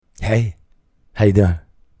Hey, how you doing?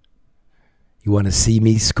 You want to see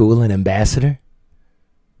me school an ambassador?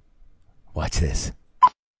 Watch this.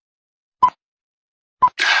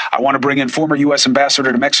 I want to bring in former U.S.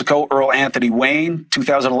 Ambassador to Mexico, Earl Anthony Wayne,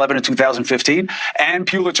 2011 and 2015, and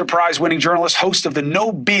Pulitzer Prize-winning journalist, host of the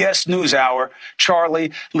No BS News Hour,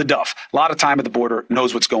 Charlie LeDuff. A lot of time at the border,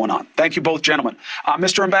 knows what's going on. Thank you both, gentlemen.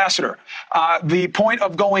 Mr. Ambassador, the point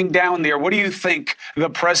of going down there, what do you think the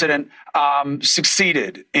president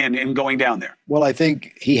succeeded in going down there? Well, I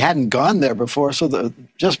think he hadn't gone there before, so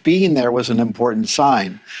just being there was an important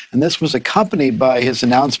sign. And this was accompanied by his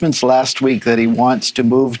announcements last week that he wants to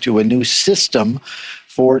move to a new system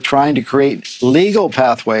for trying to create legal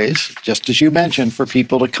pathways, just as you mentioned, for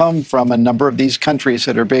people to come from a number of these countries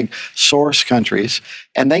that are big source countries.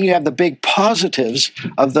 And then you have the big positives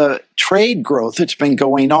of the trade growth that's been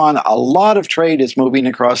going on. A lot of trade is moving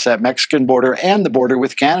across that Mexican border and the border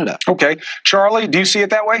with Canada. Okay. Charlie, do you see it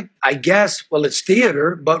that way? I guess, well, it's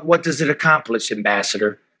theater, but what does it accomplish,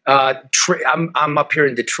 Ambassador? I'm up here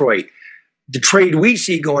in Detroit. The trade we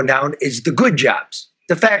see going down is the good jobs,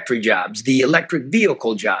 the factory jobs, the electric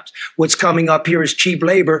vehicle jobs. What's coming up here is cheap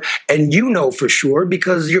labor. And you know for sure,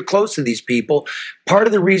 because you're close to these people, part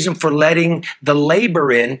of the reason for letting the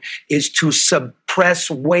labor in is to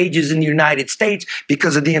suppress wages in the United States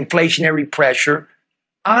because of the inflationary pressure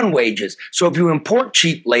on wages. So if you import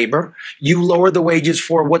cheap labor, you lower the wages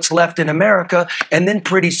for what's left in America. And then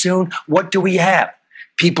pretty soon, what do we have?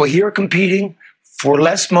 People here competing for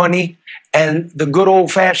less money and the good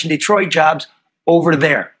old-fashioned Detroit jobs over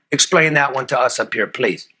there. Explain that one to us up here,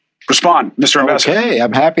 please. Respond, Mr. Ambassador. Okay,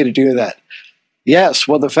 I'm happy to do that. Yes,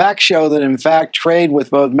 well, the facts show that, in fact, trade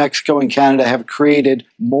with both Mexico and Canada have created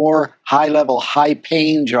more high-level,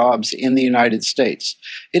 high-paying jobs in the United States.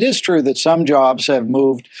 It is true that some jobs have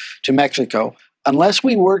moved to Mexico. Unless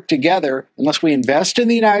we work together, unless we invest in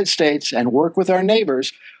the United States and work with our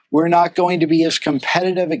neighbors, we're not going to be as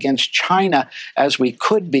competitive against China as we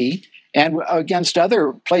could be, and against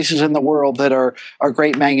other places in the world that are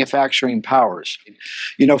great manufacturing powers.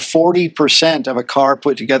 40% of a car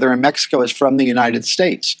put together in Mexico is from the United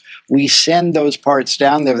States. We send those parts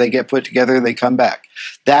down there, they get put together, they come back.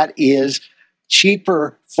 That is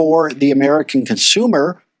cheaper for the American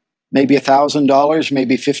consumer, maybe $1,000,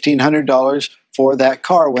 maybe $1,500 for that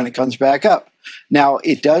car when it comes back up. Now,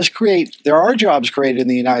 it does there are jobs created in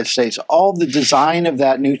the United States. All the design of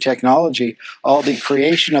that new technology, all the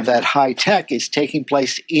creation of that high tech is taking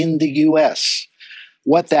place in the U.S.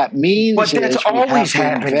 What that means is we have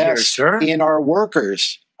to invest in our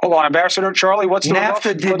workers. Hold on, Ambassador Charlie, what's the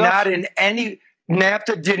NAFTA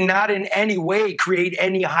did not in any way create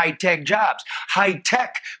any high-tech jobs.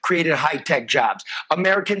 High-tech created high-tech jobs.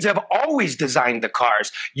 Americans have always designed the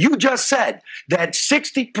cars. You just said that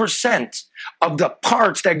 60% of the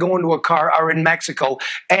parts that go into a car are in Mexico,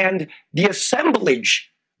 and the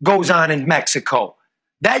assemblage goes on in Mexico.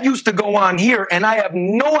 That used to go on here, and I have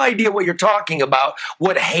no idea what you're talking about,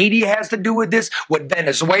 what Haiti has to do with this, what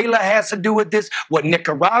Venezuela has to do with this, what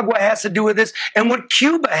Nicaragua has to do with this, and what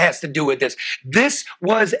Cuba has to do with this. This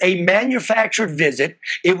was a manufactured visit.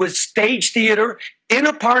 It was stage theater in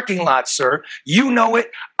a parking lot, sir. You know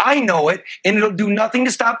it, I know it, and it'll do nothing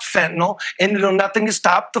to stop fentanyl, and it'll do nothing to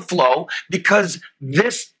stop the flow, because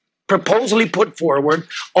this proposally put forward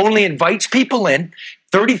only invites people in.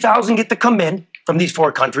 30,000 get to come in from these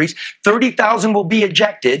four countries. 30,000 will be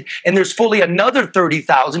ejected, and there's fully another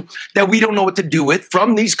 30,000 that we don't know what to do with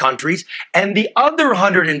from these countries, and the other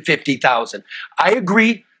 150,000. I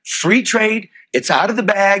agree, free trade, it's out of the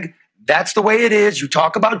bag. That's the way it is. You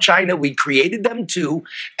talk about China, we created them too,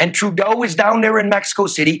 and Trudeau is down there in Mexico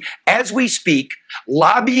City as we speak,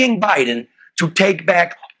 lobbying Biden to take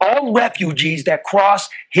back all refugees that cross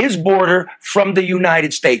his border from the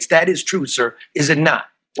United States. That is true, sir, is it not?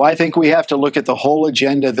 Well, I think we have to look at the whole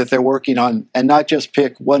agenda that they're working on and not just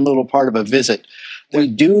pick one little part of a visit. We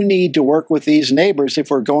do need to work with these neighbors if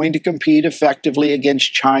we're going to compete effectively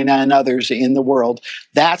against China and others in the world.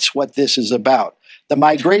 That's what this is about. The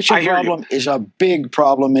migration problem is a big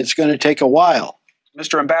problem. It's going to take a while.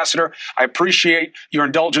 Mr. Ambassador, I appreciate your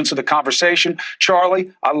indulgence of the conversation.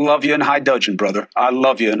 Charlie, I love you in high dudgeon, brother. I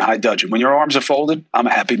love you in high dudgeon. When your arms are folded, I'm a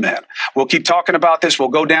happy man. We'll keep talking about this. We'll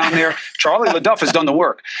go down there. Charlie LeDuff has done the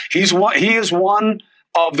work. He is one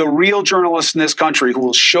of the real journalists in this country who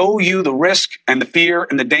will show you the risk and the fear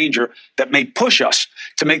and the danger that may push us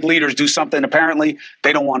to make leaders do something apparently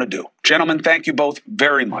they don't want to do. Gentlemen, thank you both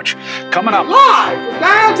very much. Coming up. Live from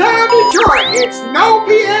downtown Detroit, it's No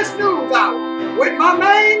BS News Hour with my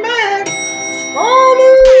main man,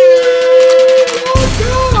 Charlie LeDuff.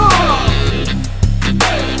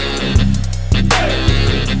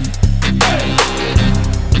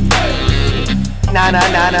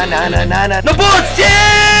 na. No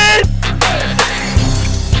bullshit!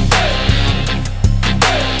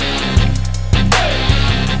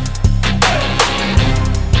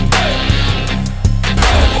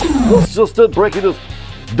 This just did breaking news.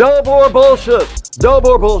 No more bullshit. No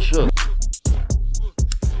more bullshit.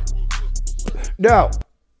 Now,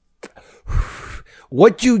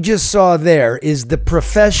 what you just saw there is the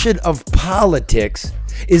profession of politics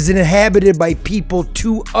is inhabited by people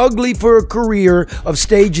too ugly for a career of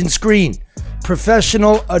stage and screen.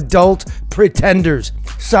 Professional adult pretenders,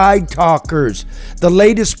 side talkers. The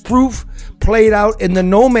latest proof played out in the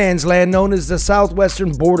no man's land known as the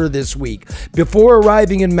southwestern border this week. Before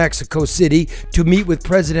arriving in Mexico City to meet with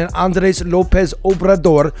President Andrés López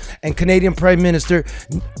Obrador and Canadian Prime Minister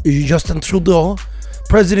Justin Trudeau,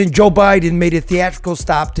 President Joe Biden made a theatrical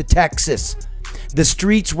stop to Texas. The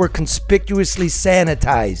streets were conspicuously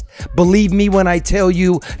sanitized. Believe me when I tell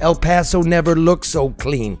you, El Paso never looked so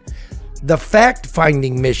clean. The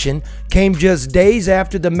fact-finding mission came just days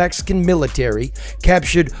after the Mexican military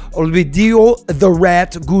captured Ovidio the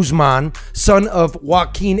Rat Guzman, son of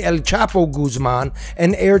Joaquin El Chapo Guzman,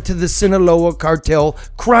 and heir to the Sinaloa cartel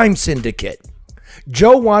crime syndicate.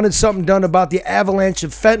 Joe wanted something done about the avalanche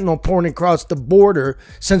of fentanyl pouring across the border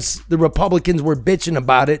since the Republicans were bitching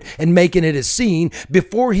about it and making it a scene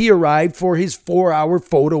before he arrived for his 4-hour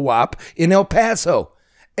photo op in El Paso.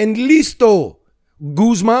 And listo!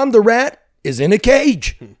 Guzman the Rat is in a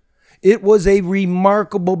cage. It was a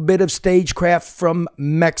remarkable bit of stagecraft from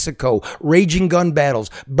Mexico. Raging gun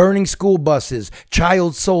battles, burning school buses,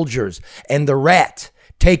 child soldiers, and the Rat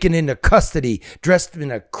taken into custody, dressed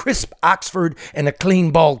in a crisp Oxford and a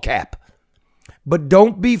clean ball cap. But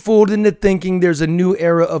don't be fooled into thinking there's a new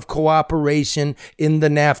era of cooperation in the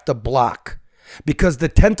NAFTA bloc, because the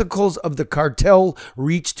tentacles of the cartel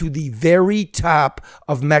reach to the very top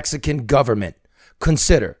of Mexican government.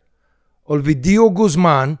 Consider, Ovidio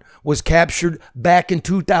Guzman was captured back in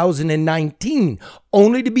 2019,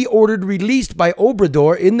 only to be ordered released by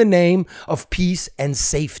Obrador in the name of peace and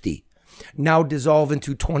safety. Now dissolve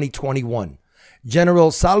into 2021.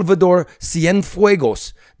 General Salvador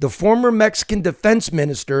Cienfuegos, the former Mexican defense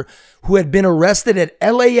minister who had been arrested at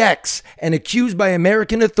LAX and accused by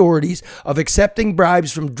American authorities of accepting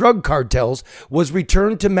bribes from drug cartels, was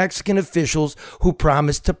returned to Mexican officials who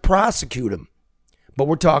promised to prosecute him. But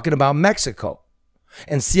we're talking about Mexico.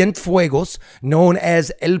 And Cienfuegos, known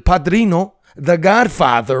as El Padrino, the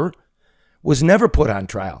Godfather, was never put on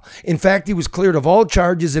trial. In fact, he was cleared of all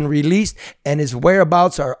charges and released, and his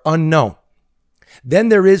whereabouts are unknown. Then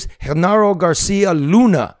there is Genaro Garcia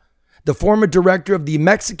Luna, the former director of the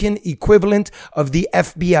Mexican equivalent of the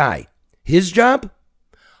FBI. His job?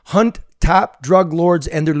 Hunt top drug lords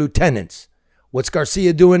and their lieutenants. What's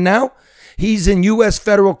Garcia doing now? He's in U.S.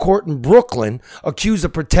 federal court in Brooklyn, accused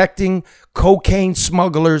of protecting cocaine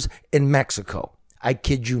smugglers in Mexico. I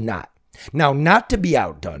kid you not. Now, not to be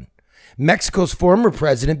outdone, Mexico's former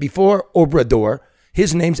president before Obrador,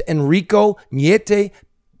 his name's Enrique Nieto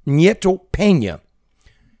Peña.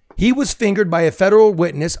 He was fingered by a federal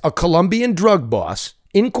witness, a Colombian drug boss,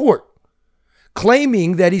 in court,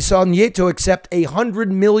 claiming that he saw Nieto accept a $100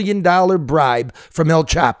 million bribe from El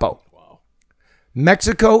Chapo.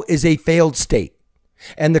 Mexico is a failed state,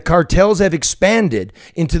 and the cartels have expanded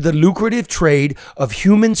into the lucrative trade of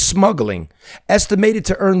human smuggling, estimated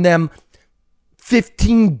to earn them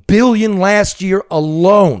 $15 billion last year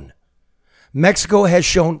alone. Mexico has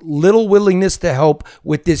shown little willingness to help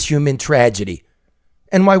with this human tragedy.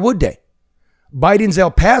 And why would they? Biden's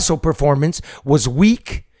El Paso performance was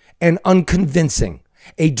weak and unconvincing.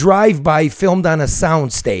 A drive-by filmed on a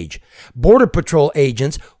soundstage. Border Patrol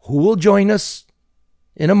agents, who will join us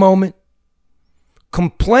in a moment,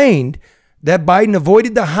 complained that Biden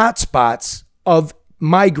avoided the hot spots of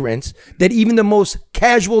migrants that even the most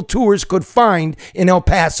casual tourists could find in El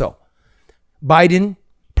Paso. Biden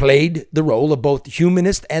played the role of both the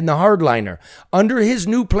humanist and the hardliner. Under his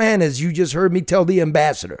new plan, as you just heard me tell the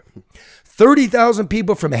ambassador, 30,000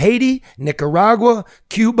 people from Haiti, Nicaragua,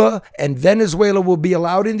 Cuba, and Venezuela will be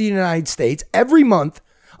allowed in the United States every month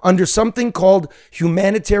under something called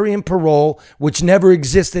humanitarian parole, which never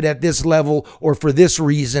existed at this level or for this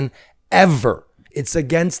reason ever. It's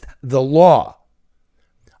against the law.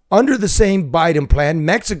 Under the same Biden plan,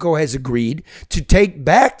 Mexico has agreed to take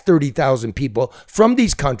back 30,000 people from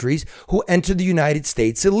these countries who enter the United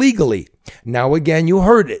States illegally. Now, again, you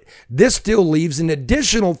heard it. This still leaves an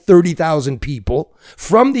additional 30,000 people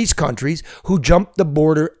from these countries who jump the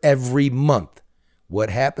border every month. What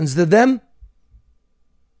happens to them?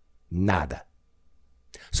 Nada.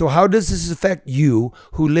 So how does this affect you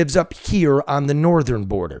who lives up here on the northern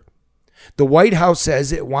border? The White House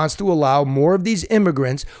says it wants to allow more of these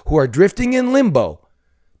immigrants who are drifting in limbo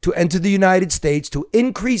to enter the United States to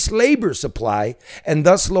increase labor supply and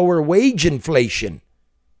thus lower wage inflation.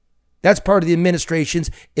 That's part of the administration's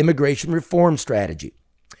immigration reform strategy.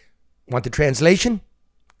 Want the translation?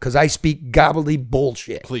 Because I speak gobbledygook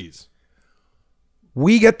bullshit. Please.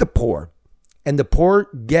 We get the poor, and the poor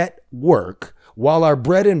get work, while our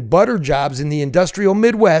bread and butter jobs in the industrial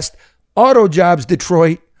Midwest, auto jobs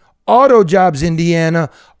Detroit, auto jobs Indiana,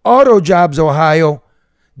 auto jobs Ohio,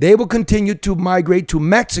 they will continue to migrate to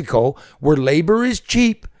Mexico, where labor is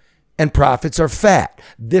cheap and profits are fat.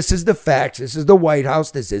 This is the facts. This is the White House.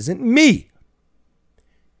 This isn't me.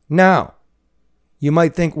 Now, you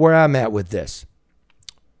might think where I'm at with this.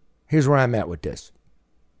 Here's where I'm at with this.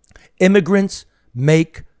 Immigrants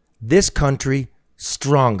make this country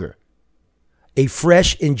stronger. A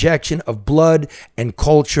fresh injection of blood and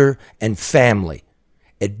culture and family.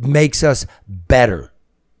 It makes us better.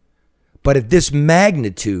 But at this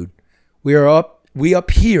magnitude, we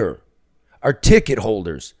up here are ticket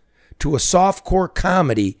holders to a softcore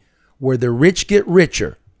comedy where the rich get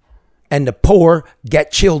richer and the poor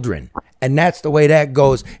get children. And that's the way that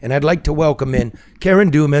goes. And I'd like to welcome in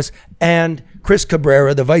Karen Dumas and Chris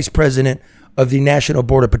Cabrera, the Vice President of the National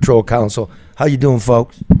Border Patrol Council. How you doing,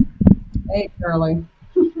 folks? Hey, Charlie.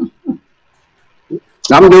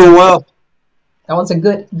 I'm doing well. That was a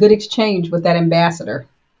good exchange with that ambassador.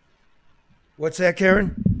 What's that,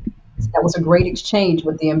 Karen? That was a great exchange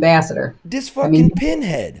with the ambassador. This fucking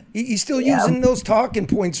pinhead. He's still using those talking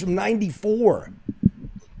points from 94.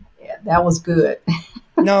 Yeah, that was good.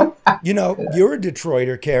 Now, you're a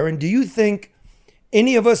Detroiter, Karen. Do you think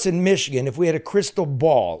any of us in Michigan, if we had a crystal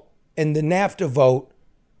ball and the NAFTA vote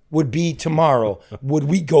would be tomorrow, would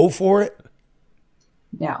we go for it?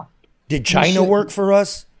 No. Did China work for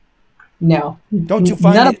us? No. Don't you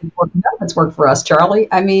find none of it's worked for us, Charlie.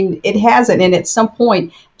 I mean, it hasn't. And at some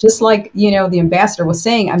point, just like, the ambassador was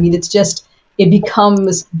saying, I mean, it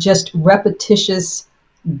becomes just repetitious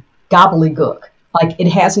gobbledygook. Like, it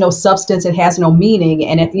has no substance, it has no meaning.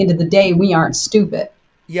 And at the end of the day, we aren't stupid.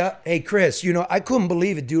 Yeah. Hey, Chris, I couldn't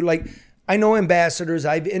believe it, dude. Like, I know ambassadors,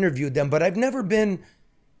 I've interviewed them, but I've never been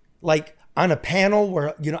like on a panel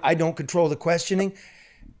where, I don't control the questioning.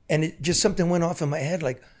 And it just something went off in my head.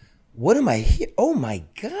 Like, what am I here? Oh my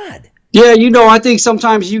God. Yeah, I think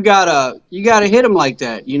sometimes you gotta hit him like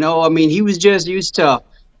that. I mean, he was just used to,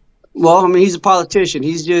 he's a politician.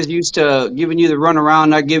 He's just used to giving you the runaround,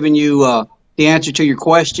 not giving you the answer to your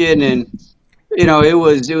question. And, it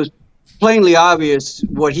was plainly obvious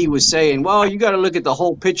what he was saying. Well, you got to look at the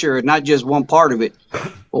whole picture and not just one part of it.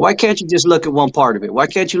 Well, why can't you just look at one part of it? Why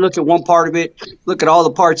can't you look at one part of it, look at all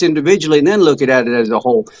the parts individually, and then look at it as a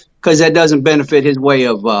whole? Because that doesn't benefit his way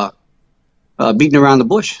of beating around the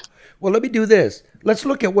bush. Well, let me do this. Let's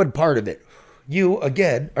look at one part of it. You,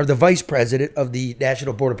 again, are the vice president of the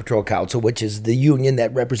National Border Patrol Council, which is the union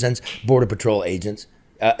that represents Border Patrol agents.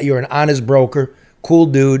 You're an honest broker, cool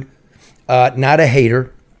dude, not a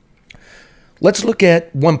hater. Let's look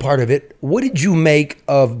at one part of it. What did you make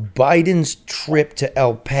of Biden's trip to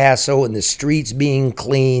El Paso and the streets being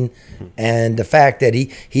clean and the fact that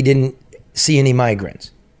he didn't see any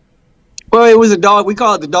migrants? Well, it was we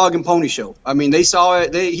call it the dog and pony show. I mean, they saw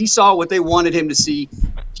it. He saw what they wanted him to see.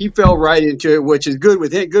 He fell right into it, which is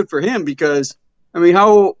good for him because,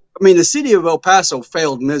 the city of El Paso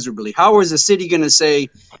failed miserably. How is the city going to say,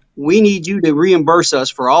 we need you to reimburse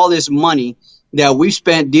us for all this money that we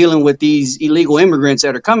spent dealing with these illegal immigrants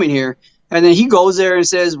that are coming here? And then he goes there and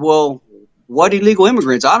says, well, what illegal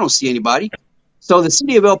immigrants? I don't see anybody. So the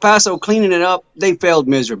city of El Paso cleaning it up, they failed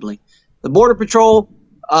miserably. The Border Patrol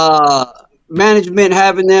management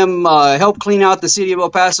having them help clean out the city of El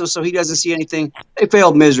Paso so he doesn't see anything, they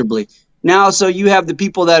failed miserably. Now, so you have the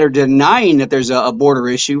people that are denying that there's a border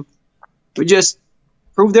issue, but just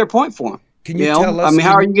prove their point for them. Can you tell us?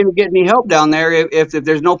 How are you going to get any help down there if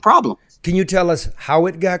there's no problem? Can you tell us how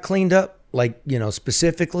it got cleaned up? Like,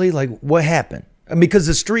 specifically, like what happened? Because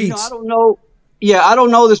the streets. I don't know. Yeah, I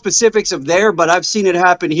don't know the specifics of there, but I've seen it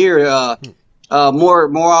happen here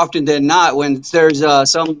more often than not. When there's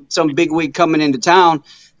some bigwig coming into town,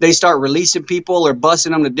 they start releasing people or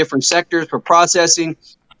busing them to different sectors for processing.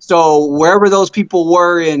 So wherever those people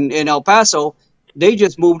were in El Paso, they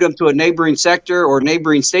just moved them to a neighboring sector or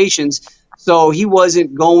neighboring stations. So he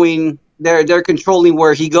wasn't going there. They're controlling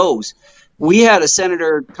where he goes. We had a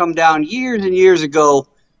senator come down years and years ago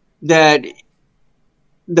that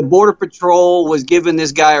the Border Patrol was giving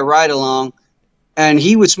this guy a ride along, and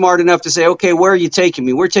he was smart enough to say, okay, where are you taking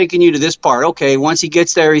me? We're taking you to this part. Okay. Once he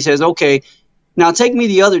gets there, he says, okay, now take me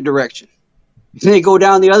the other direction. They go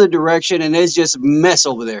down the other direction, and it's just a mess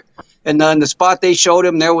over there. And then the spot they showed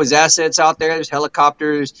him, there was assets out there. There's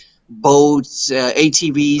helicopters, boats,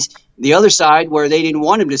 ATVs. The other side, where they didn't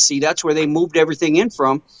want him to see, that's where they moved everything in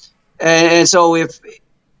from. And so if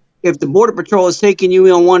the Border Patrol is taking you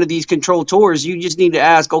on one of these controlled tours, you just need to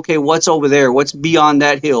ask, okay, what's over there? What's beyond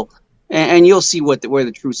that hill? And you'll see where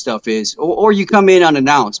the true stuff is. Or you come in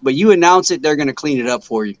unannounced. But you announce it, they're going to clean it up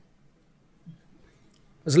for you.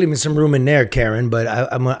 Let's leave me some room in there, Karen, but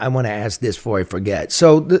I want to ask this before I forget.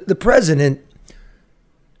 So the president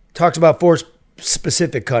talks about 4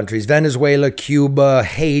 specific countries: Venezuela, Cuba,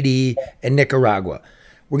 Haiti, and Nicaragua.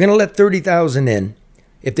 We're going to let 30,000 in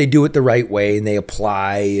if they do it the right way and they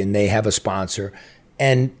apply and they have a sponsor.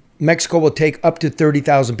 And Mexico will take up to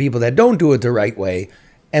 30,000 people that don't do it the right way.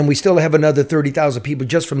 And we still have another 30,000 people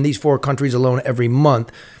just from these 4 countries alone every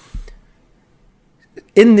month.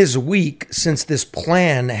 In this week, since this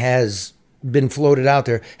plan has been floated out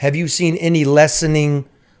there, have you seen any lessening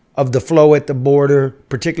of the flow at the border,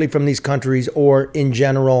 particularly from these countries, or in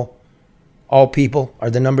general, all people? Are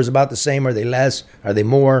the numbers about the same? Are they less? Are they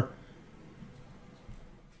more?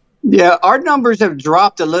 Yeah, our numbers have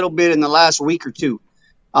dropped a little bit in the last week or two.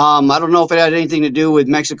 I don't know if it had anything to do with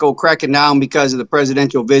Mexico cracking down because of the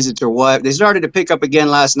presidential visits or what. They started to pick up again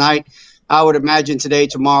last night. I would imagine today,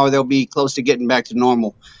 tomorrow, they'll be close to getting back to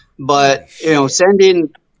normal. But, sending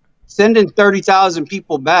 30,000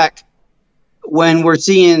 people back when we're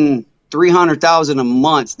seeing 300,000 a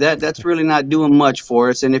month, that's really not doing much for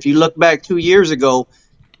us. And if you look back 2 years ago,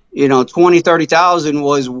 30,000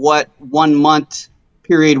 was what 1 month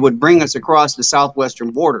period would bring us across the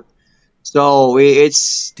southwestern border. So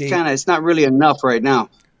it's not really enough right now.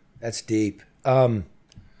 That's deep.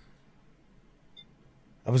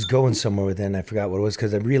 I was going somewhere with that, and I forgot what it was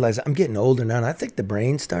because I realized I'm getting older now, and I think the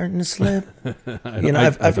brain's starting to slip.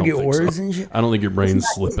 I forget words and shit. I don't think your brain's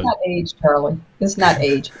slipping. It's not age, Charlie. It's not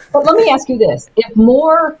age. But let me ask you this. If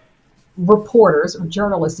more reporters or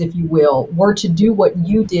journalists, if you will, were to do what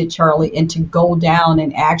you did, Charlie, and to go down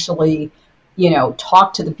and actually,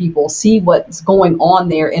 talk to the people, see what's going on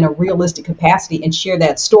there in a realistic capacity and share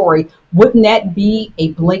that story, wouldn't that be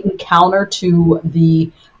a blatant counter to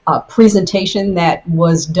the presentation that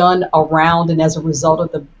was done around and as a result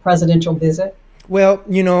of the presidential visit? Well,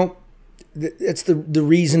 it's the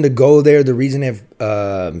reason to go there, the reason to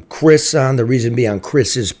have Chris on, the reason to be on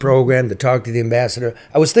Chris's program, to talk to the ambassador.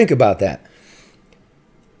 I was thinking about that.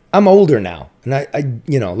 I'm older now, and I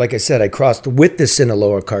like I said, I crossed with the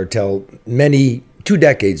Sinaloa cartel 2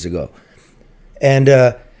 decades ago. And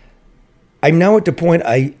I'm now at the point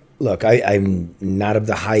I'm not of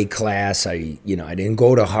the high class. I didn't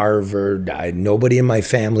go to Harvard. Nobody in my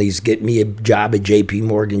family's get me a job at J.P.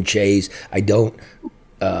 Morgan Chase. I don't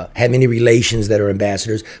have any relations that are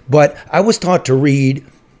ambassadors. But I was taught to read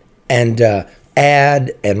and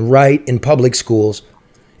add and write in public schools.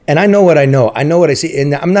 And I know what I know. I know what I see.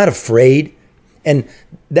 And I'm not afraid. And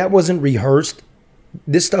that wasn't rehearsed.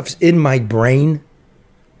 This stuff's in my brain.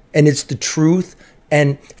 And it's the truth.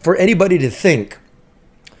 And for anybody to think,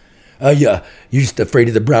 you're just afraid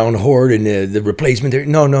of the brown horde and the replacement there.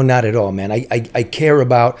 No, not at all, man. I care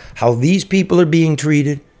about how these people are being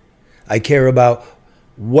treated. I care about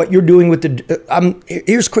what you're doing with the...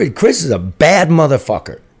 here's Chris. Chris is a bad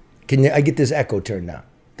motherfucker. Can I get this echo turned down?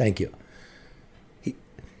 Thank you.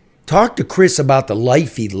 Talk to Chris about the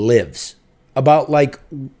life he lives, about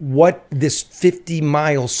what this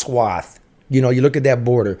 50-mile swath, you look at that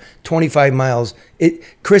border, 25 miles.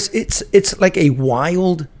 Chris, it's like a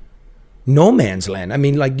wild... no man's land. I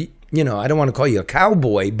mean, I don't want to call you a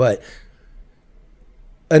cowboy, but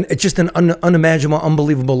it's just an unimaginable,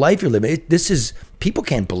 unbelievable life you're living. People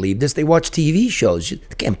can't believe this. They watch TV shows. They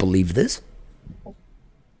can't believe this.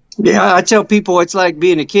 Yeah, I tell people it's like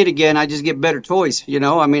being a kid again. I just get better toys,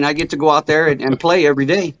 I mean, I get to go out there and play every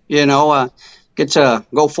day, get to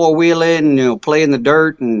go four-wheeling, play in the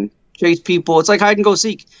dirt and chase people. It's like hide and go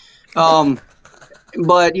seek.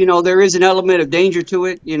 But, there is an element of danger to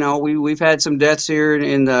it. We've had some deaths here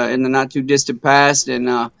in the not too distant past.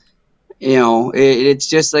 And, it's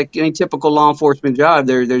just like any typical law enforcement job.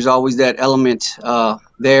 There's always that element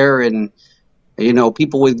there. And,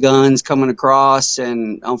 people with guns coming across.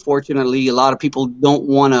 And unfortunately, a lot of people don't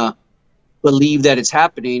want to believe that it's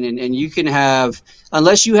happening. And you can have,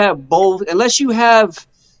 unless you have,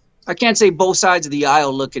 I can't say both sides of the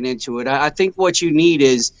aisle looking into it. I think what you need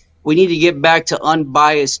is, we need to get back to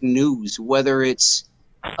unbiased news, whether it's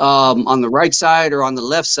on the right side or on the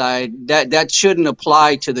left side. That shouldn't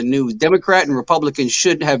apply to the news. Democrat and Republicans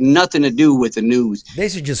should have nothing to do with the news. They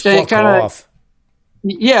should just fuck off.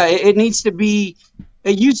 Yeah, it needs to be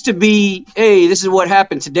it used to be, hey, this is what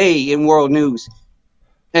happened today in world news.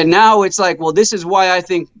 And now it's like, well, this is why I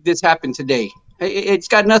think this happened today. It's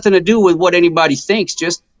got nothing to do with what anybody thinks.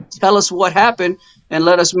 Just tell us what happened and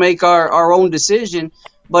let us make our own decision.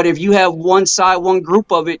 But if you have one side, one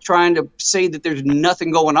group of it trying to say that there's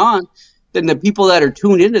nothing going on, then the people that are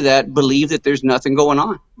tuned into that believe that there's nothing going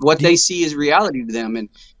on. What they see is reality to them. And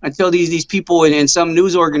until these people in some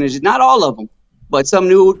news organizations, not all of them, but some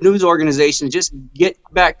news organizations just get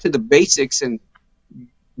back to the basics and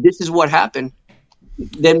this is what happened,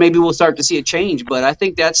 then maybe we'll start to see a change. But I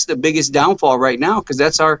think that's the biggest downfall right now because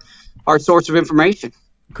that's our source of information.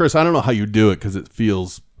 Chris, I don't know how you do it because it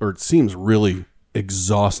feels or it seems really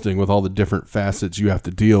exhausting with all the different facets you have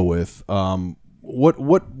to deal with.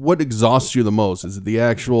 What exhausts you the most? Is it the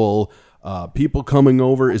actual people coming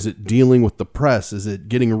over? Is it dealing with the press? Is it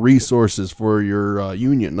getting resources for your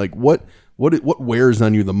union? Like what wears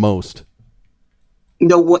on you the most?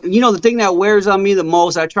 The thing that wears on me the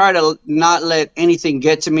most, I try to not let anything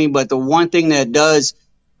get to me, but the one thing that does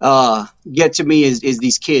get to me is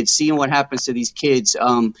these kids, seeing what happens to these kids.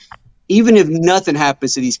 Even if nothing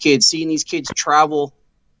happens to these kids, seeing these kids travel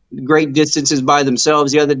great distances by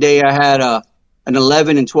themselves. The other day I had an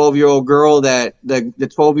 11 and 12-year-old girl that the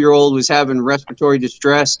 12-year-old was having respiratory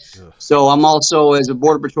distress. Ugh. So I'm also, as a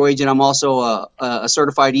Border Patrol agent, I'm also a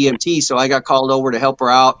certified EMT. So I got called over to help her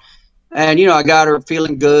out. And, I got her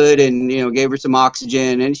feeling good and, gave her some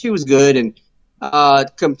oxygen and she was good. And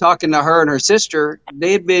come talking to her and her sister,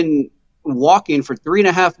 they had been walking for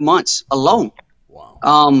 3.5 months alone.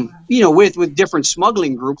 Wow. With different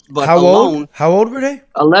smuggling groups, but alone. How old were they?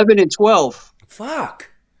 11 and 12. Fuck.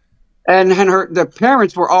 And the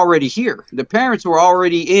parents were already here. The parents were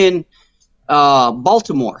already in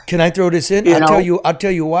Baltimore. Can I throw this in? I'll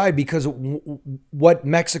tell you why. Because what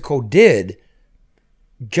Mexico did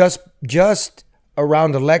just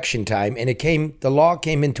around election time, and the law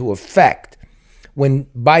came into effect when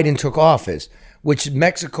Biden took office, which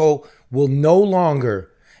Mexico will no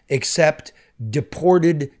longer accept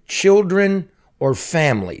deported children or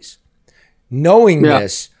families. Knowing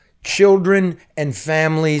this, children and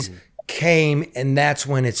families came, and that's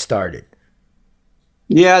when it started.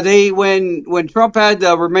 Yeah, when Trump had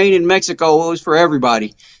the Remain in Mexico, it was for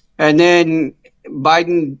everybody. And then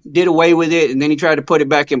Biden did away with it, and then he tried to put it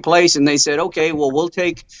back in place, and they said, okay, well, we'll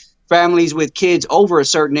take families with kids over a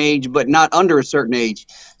certain age, but not under a certain age.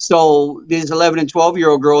 So these 11 and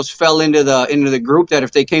 12-year-old girls fell into the group that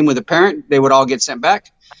if they came with a parent, they would all get sent back.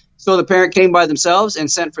 So the parent came by themselves and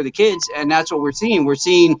sent for the kids, and that's what we're seeing. We're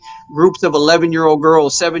seeing groups of 11-year-old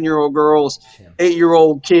girls, 7-year-old girls,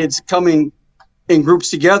 8-year-old kids coming in groups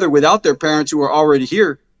together without their parents who are already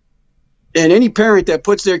here. And any parent that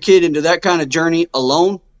puts their kid into that kind of journey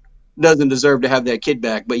alone doesn't deserve to have that kid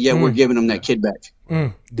back, but yet we're giving them that kid back.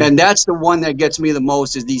 And that's the one that gets me the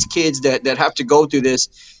most is these kids that have to go through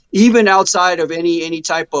this, even outside of any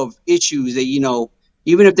type of issues that,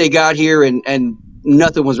 even if they got here and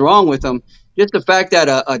nothing was wrong with them, just the fact that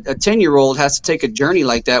a 10-year-old has to take a journey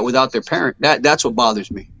like that without their parent, that's what bothers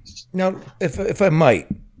me. Now, if I might,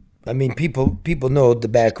 I mean, people know the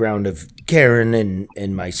background of Karen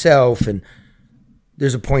and myself, and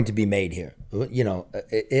there's a point to be made here.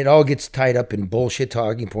 It all gets tied up in bullshit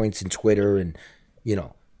talking points in Twitter and,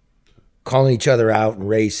 calling each other out and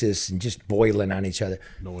racist and just boiling on each other.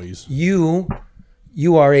 Noise. You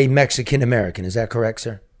are a Mexican American. Is that correct,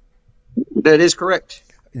 sir? That is correct.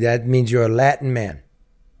 That means you're a Latin man.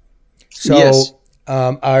 So, yes.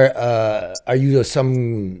 Are you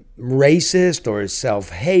some racist or a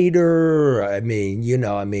self-hater? I mean,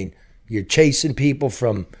 you're chasing people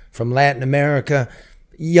from Latin America.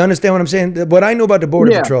 You understand what I'm saying? What I know about the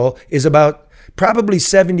Border Patrol is about probably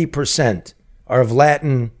 70% are of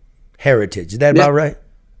Latin heritage. Is that about right?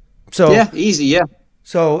 So easy, yeah.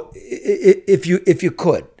 So if you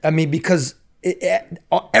could, I mean, because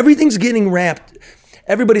everything's getting wrapped.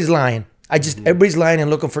 Everybody's lying. Everybody's lying and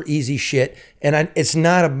looking for easy shit. And it's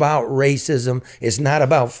not about racism. It's not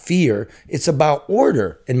about fear. It's about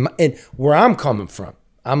order. And where I'm coming from,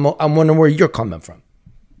 I'm wondering where you're coming from.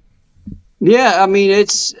 Yeah, I mean,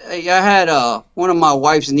 I had one of my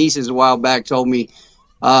wife's nieces a while back told me,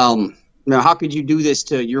 how could you do this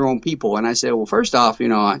to your own people? And I said, well, first off,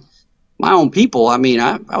 my own people. I mean,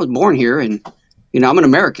 I was born here, and I'm an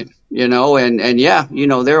American. There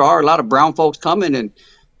are a lot of brown folks coming, and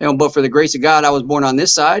but for the grace of God, I was born on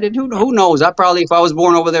this side, and who knows? If I was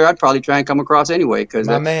born over there, I'd probably try and come across anyway. Because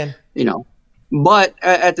my man, But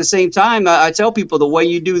at the same time, I tell people the way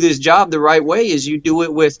you do this job the right way is you do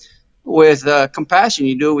it with compassion.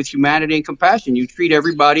 You do it with humanity and compassion. You treat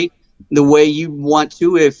everybody the way you want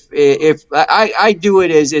to. If I do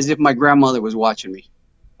it as if my grandmother was watching me.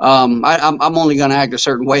 I'm only going to act a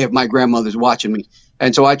certain way if my grandmother's watching me.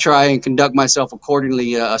 And so I try and conduct myself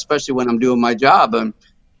accordingly, especially when I'm doing my job. And,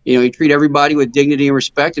 you treat everybody with dignity and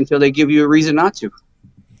respect until they give you a reason not to.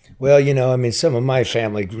 Well, I mean, some of my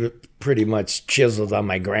family pretty much chiseled on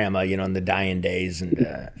my grandma, in the dying days.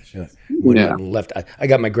 And when I left, I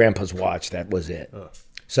got my grandpa's watch. That was it.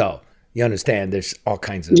 So you understand there's all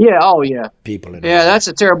kinds of people in that's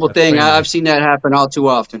a terrible thing. I've seen that happen all too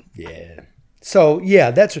often. Yeah. So,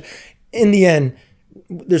 that's in the end,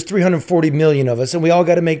 there's 340 million of us, and we all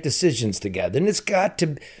got to make decisions together.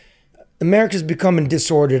 And America's becoming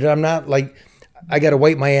disordered. I'm not like, I got to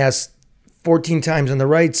wipe my ass 14 times on the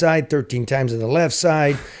right side, 13 times on the left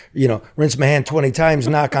side, rinse my hand 20 times,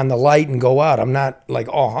 knock on the light and go out. I'm not like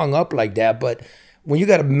all hung up like that. But when you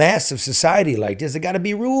got a massive society like this, there got to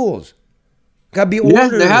be rules. Got to be order. Yeah,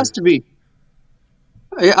 there has to be.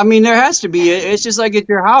 I mean, there has to be. It's just like at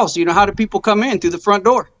your house. How do people come in? Through the front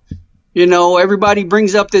door. Everybody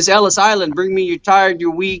brings up this Ellis Island. Bring me your tired,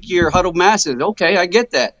 your weak, your huddled masses. Okay, I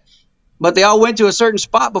get that. But they all went to a certain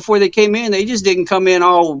spot before they came in. They just didn't come in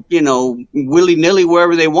all, willy-nilly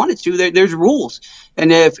wherever they wanted to. There's rules.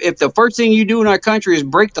 And if the first thing you do in our country is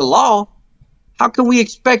break the law, how can we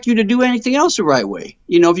expect you to do anything else the right way?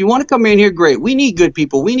 If you want to come in here, great. We need good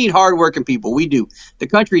people. We need hardworking people. We do. The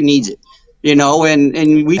country needs it.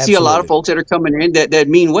 And we see a lot of folks that are coming in that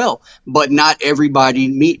mean well, but not everybody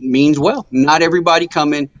means well. Not everybody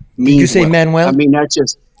coming means well. Did you say Manuel? I mean, that's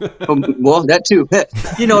just, well, that too.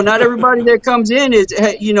 Not everybody that comes in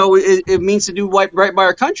it means to do right by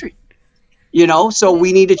our country. So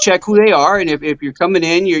we need to check who they are. And if you're coming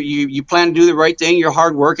in, you plan to do the right thing, you're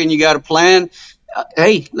hard working, you got a plan.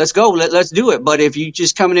 Hey, let's go. Let's do it. But if you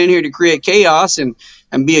just coming in here to create chaos and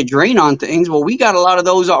be a drain on things, well, we got a lot of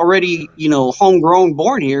those already, homegrown,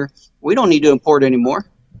 born here. We don't need to import anymore.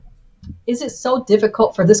 Is it so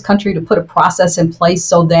difficult for this country to put a process in place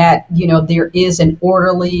so that, there is an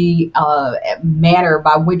orderly manner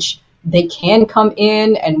by which they can come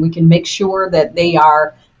in and we can make sure that they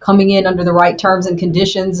are coming in under the right terms and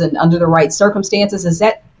conditions and under the right circumstances? Is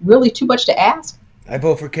that really too much to ask? I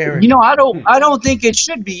vote for Karen. I don't think it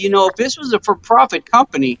should be. If this was a for-profit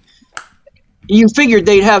company, you figured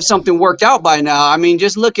they'd have something worked out by now. I mean,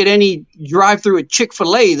 just look at any drive-through at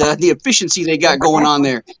Chick-fil-A, the efficiency they got going on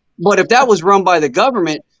there. But if that was run by the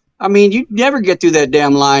government, I mean, you'd never get through that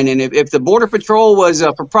damn line. And if the Border Patrol was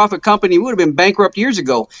a for-profit company, it would have been bankrupt years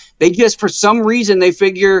ago. They just, for some reason, they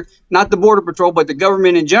figure, not the Border Patrol, but the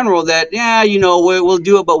government in general, that, we'll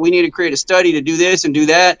do it, but we need to create a study to do this and do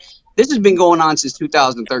that. This has been going on since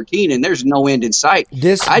 2013, and there's no end in sight.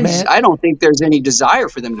 I don't think there's any desire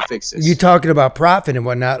for them to fix this. You talking about profit and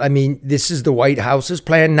whatnot. I mean, this is the White House's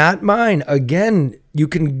plan, not mine. Again, you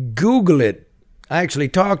can Google it. I actually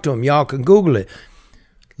talked to him. Y'all can Google it.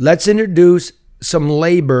 Let's introduce some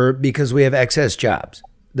labor because we have excess jobs.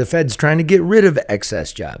 The Fed's trying to get rid of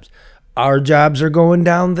excess jobs. Our jobs are going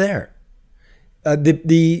down there.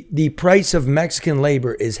 The price of Mexican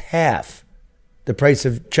labor is half the price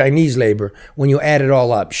of Chinese labor when you add it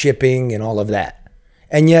all up, shipping and all of that.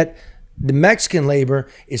 And yet the Mexican labor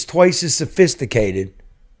is twice as sophisticated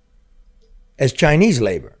as Chinese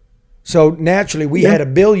labor. So naturally we had a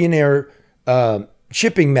billionaire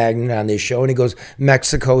shipping magnate on this show, and he goes,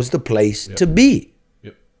 Mexico's the place to be.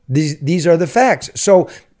 Yep. These are the facts. So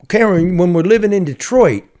Karen, when we're living in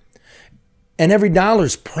Detroit and every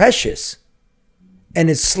dollar's precious and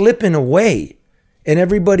it's slipping away and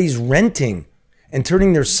everybody's renting and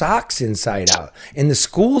turning their socks inside out, and the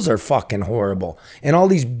schools are fucking horrible, and all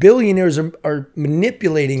these billionaires are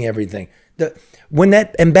manipulating everything. When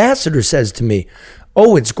that ambassador says to me,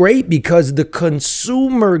 oh, it's great because the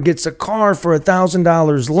consumer gets a car for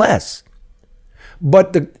 $1,000 less,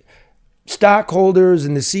 but the stockholders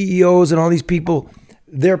and the CEOs and all these people,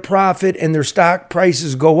 their profit and their stock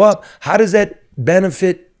prices go up. How does that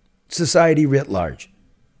benefit society writ large?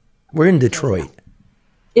 We're in Detroit.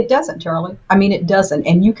 It doesn't, Charlie. I mean, it doesn't.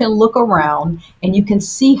 And you can look around and you can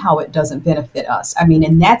see how it doesn't benefit us. I mean,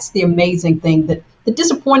 and that's the amazing thing. That the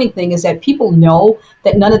disappointing thing is that people know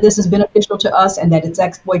that none of this is beneficial to us and that it's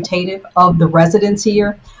exploitative of the residents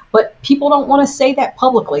here. But people don't want to say that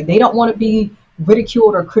publicly. They don't want to be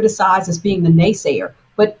ridiculed or criticized as being the naysayer.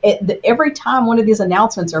 But every time one of these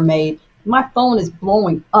announcements are made, my phone is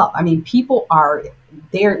blowing up. I mean, people are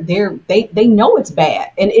they know it's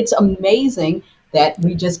bad. And it's amazing that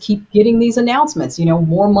we just keep getting these announcements,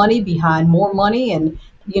 more money behind more money. And,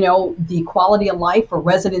 the quality of life for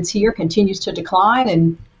residents here continues to decline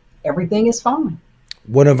and everything is fine.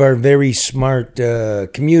 one of our very smart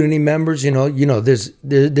community members.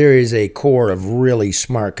 There is a core of really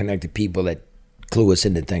smart, connected people that clue us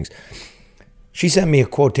into things. She sent me a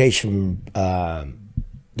quotation from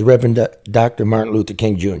the Reverend Dr. Martin Luther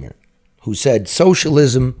King Jr., who said,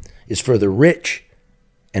 "Socialism is for the rich,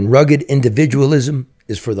 and rugged individualism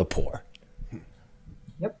is for the poor."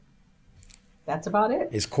 Yep, that's about it.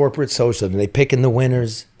 It's corporate socialism. They pick in the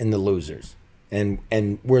winners and the losers, and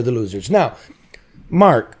we're the losers. Now,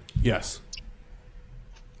 Mark. Yes.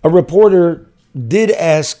 A reporter did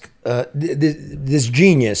ask this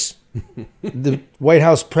genius, the White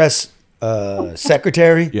House press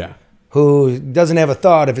secretary, Yeah. who doesn't have a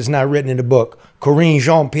thought if it's not written in the book, Corinne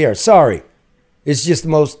Jean-Pierre. Sorry. It's just the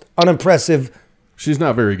most unimpressive She's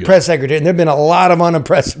not very good. press secretary. And there have been a lot of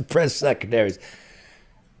unimpressive press secretaries.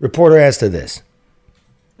 Reporter asked her this.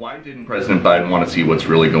 Why didn't President Biden want to see what's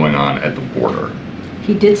really going on at the border?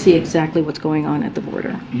 He did see exactly what's going on at the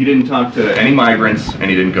border. He didn't talk to any migrants, and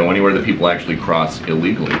he didn't go anywhere that people actually cross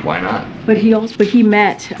illegally. Why not? But he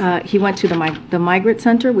went to the migrant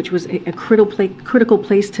center, which was a critical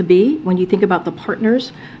place to be when you think about the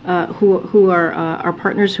partners who are our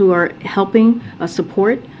partners who are helping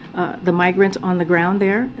support the migrants on the ground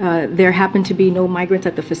there. There happened to be no migrants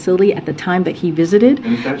at the facility at the time that he visited.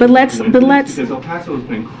 But let's because El Paso has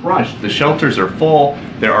been crushed. The shelters are full.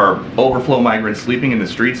 There are overflow migrants sleeping in the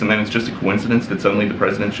streets, and then it's just a coincidence that suddenly the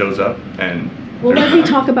president shows up and. Well, let me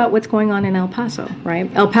talk about what's going on in El Paso, right?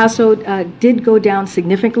 El Paso did go down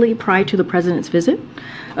significantly prior to the president's visit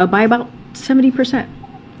by about 70%.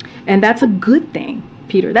 And that's a good thing,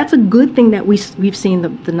 Peter. That's a good thing that we've seen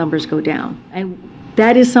the numbers go down. And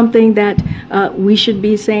that is something that we should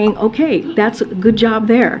be saying, okay, that's a good job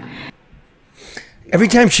there. Every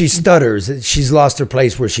time she stutters, she's lost her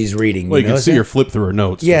place where she's reading. Well, you can see her flip through her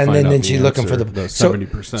notes. Yeah, and then she's looking for the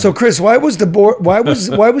 70%. So, Chris, why was the board? Why was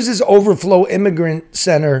this overflow immigrant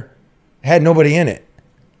center had nobody in it?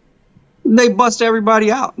 They bust everybody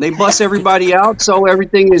out. So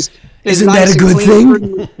everything is Isn't nice that a good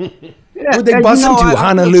thing? Yeah, would they bust them to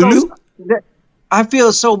Honolulu? I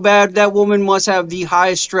feel so bad. That woman must have the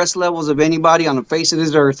highest stress levels of anybody on the face of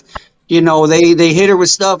this earth. You know, they hit her with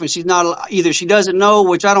stuff, and she's not, either she doesn't know,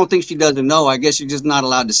 which I don't think she doesn't know. I guess she's just not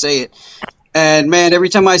allowed to say it. And man, every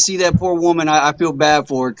time I see that poor woman, I feel bad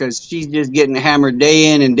for her because she's just getting hammered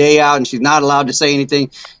day in and day out, and she's not allowed to say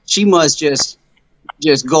anything. She must just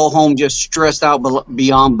go home just stressed out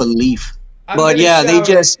beyond belief. I'm going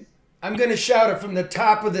to shout it from the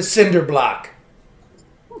top of the cinder block.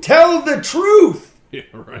 Tell the truth. Yeah,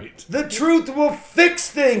 right. The truth will fix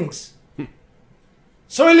things.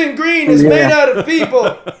 Soylent Green is made out of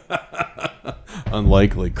people.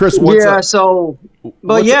 Unlikely. Chris, what's up?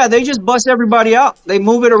 They just bust everybody out. They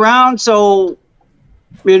move it around. So,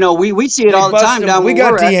 you know, we see it all the time down We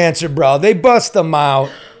where got the answer, bro. They bust them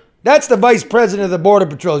out. That's the vice president of the Border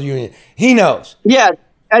Patrol Union. He knows. Yeah.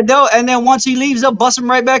 And then once he leaves, they'll bust him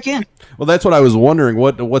right back in. Well, that's what I was wondering.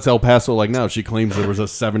 What's El Paso like now? She claims there was a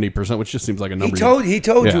 70%, which just seems like a number. He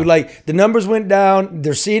told you, like, the numbers went down.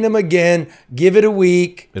 They're seeing them again. Give it a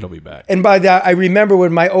week. It'll be back. And by that, I remember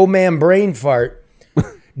when my old man brain fart.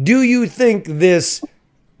 Do you think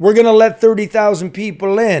we're going to let 30,000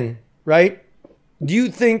 people in, right? Do you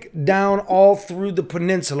think down all through the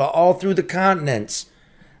peninsula, all through the continents,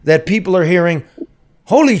 that people are hearing,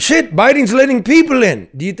 holy shit, Biden's letting people in?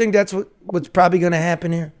 Do you think that's what's probably going to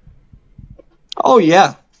happen here? Oh,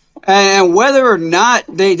 yeah. And whether or not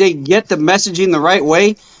they get the messaging the right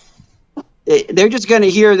way, they're just going to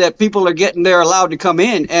hear that people are they're allowed to come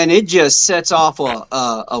in, and it just sets off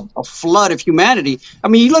a flood of humanity. I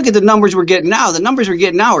mean, you look at the numbers we're getting now. The numbers we're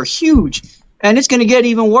getting now are huge, and it's going to get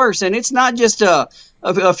even worse. And it's not just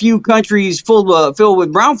a few countries filled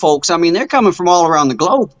with brown folks. I mean, they're coming from all around the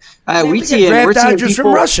globe. We're seeing dodgers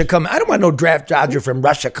from Russia coming. I don't want no draft dodger from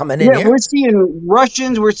Russia coming in here. We're seeing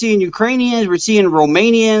Russians, we're seeing Ukrainians, we're seeing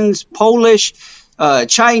Romanians, Polish,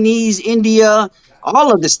 Chinese, India,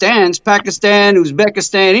 all of the stands, Pakistan,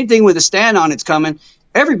 Uzbekistan, anything with a stand on it's coming.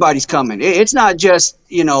 Everybody's coming. It's not just,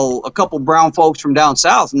 you know, a couple brown folks from down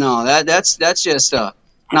south. No, that's just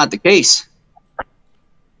not the case.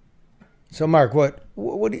 So, Mark,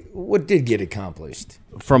 what did get accomplished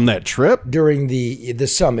from that trip during the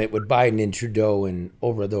summit with Biden and Trudeau and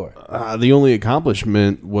Obrador? The only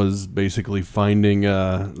accomplishment was basically finding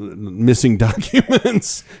missing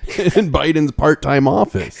documents in Biden's part-time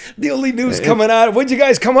office. The only news coming out. What'd you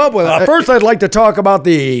guys come up with? First, I'd like to talk about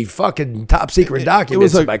the fucking top secret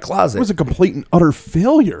documents in my closet. It was a complete and utter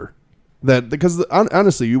failure. Because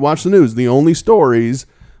honestly, you watch the news, the only stories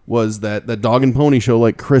was that dog and pony show,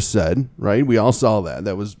 like Chris said, right? We all saw that.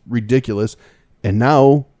 That was ridiculous. And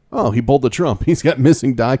now, he pulled the Trump. He's got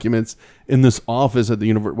missing documents in this office at the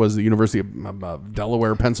University of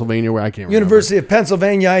Delaware, Pennsylvania, where I can't remember. University of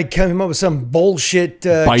Pennsylvania. I came up with some bullshit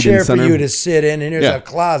chair Center. for you to sit in, and there's a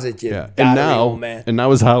closet. And now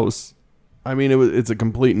his house. I mean, it's a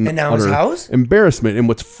complete and now his utter house? embarrassment. And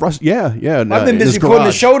what's frustrating? Yeah. I've been busy putting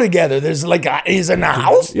the show together. There's he's in the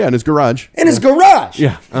house. Yeah, in his garage. In his garage.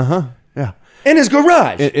 Yeah. Yeah. In his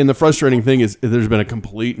garage. And the frustrating thing is there's been a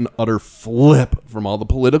complete and utter flip from all the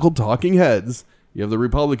political talking heads. You have the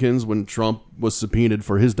Republicans when Trump was subpoenaed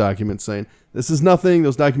for his documents saying, this is nothing.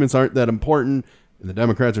 Those documents aren't that important. And the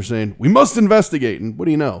Democrats are saying, we must investigate. And what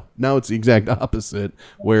do you know? Now it's the exact opposite,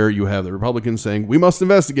 where you have the Republicans saying, we must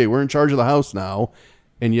investigate. We're in charge of the House now.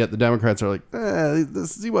 And yet the Democrats are like,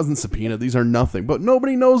 he wasn't subpoenaed. These are nothing. But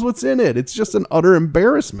nobody knows what's in it. It's just an utter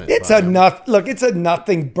embarrassment. It's it's a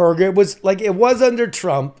nothing burger. It was under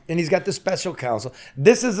Trump, and he's got the special counsel.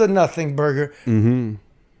 This is a nothing burger. Mm-hmm.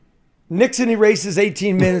 Nixon erases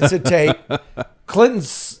 18 minutes of tape.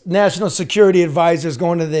 Clinton's national security advisors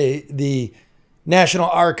going to the National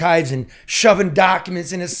Archives and shoving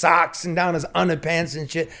documents in his socks and down his underpants and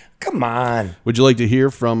shit. Come on. Would you like to hear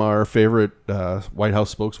from our favorite White House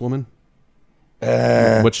spokeswoman?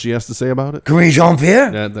 What she has to say about it? Karine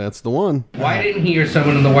Jean-Pierre? Yeah, that's the one. Why didn't he or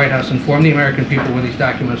someone in the White House inform the American people when these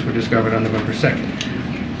documents were discovered on November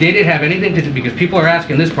 2nd? Did it have anything to do, because people are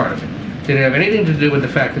asking this part of it, did it have anything to do with the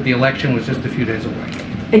fact that the election was just a few days away?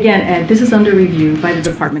 Again, Ed, this is under review by the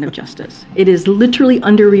Department of Justice. It is literally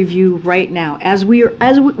under review right now. As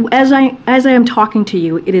I am talking to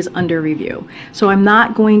you, it is under review. So I'm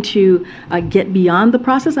not going to get beyond the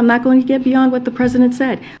process. I'm not going to get beyond what the president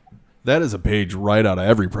said. That is a page right out of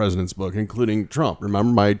every president's book, including Trump.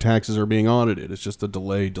 Remember, my taxes are being audited. It's just a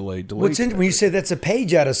delay. What's when you say that's a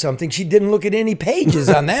page out of something, she didn't look at any pages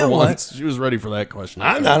on that one. Once, she was ready for that question.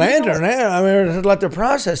 I'm not answering that. I mean, let the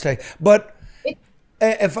process take. But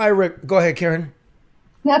if go ahead, Karen.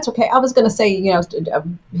 That's okay. I was going to say,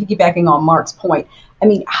 piggybacking on Mark's point, I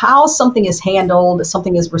mean, how something is handled,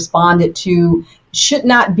 something is responded to, should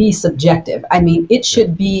not be subjective. I mean, it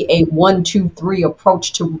should be a 1, 2, 3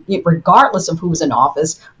 approach to it, regardless of who's in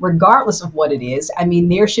office, regardless of what it is. I mean,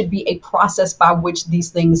 there should be a process by which these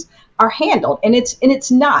things are handled, and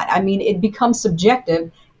it's not. I mean, it becomes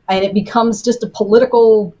subjective, and it becomes just a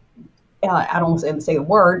political. I don't want to say the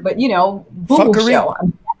word, but boo show.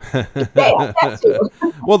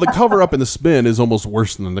 Well, the cover up and the spin is almost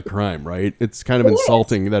worse than the crime, right? It's kind of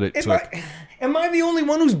insulting that it took. Am I the only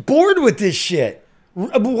one who's bored with this shit?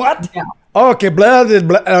 What? Yeah. Okay, blah, blah,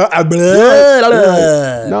 blah, blah,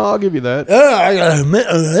 blah. No, I'll give you that.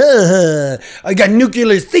 I got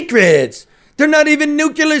nuclear secrets. They're not even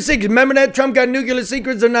nuclear secrets. Remember that Trump got nuclear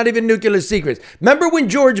secrets? They're not even nuclear secrets. Remember when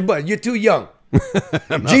George Bush, you're too young.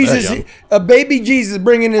 Jesus, a baby Jesus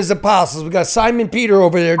bringing his apostles. We got Simon Peter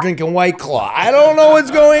over there drinking White Claw. I don't know what's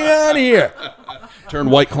going on here. Turn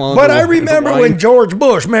White Claw. But I remember when George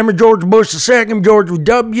Bush, remember George Bush II, George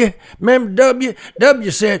W. Remember W?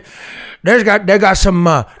 W said, they got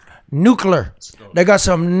some nuclear. They got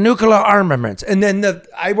some nuclear armaments. And then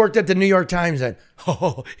I worked at the New York Times and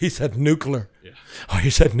he said nuclear. Yeah. Oh, he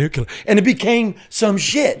said nuclear. And it became some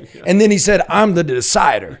shit. Yeah. And then he said, I'm the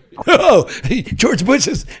decider. George Bush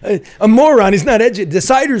is a moron. He's not educated.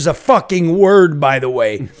 Decider's a fucking word, by the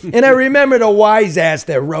way. And I remember the wise ass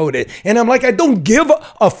that wrote it. And I'm like, I don't give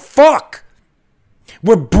a fuck.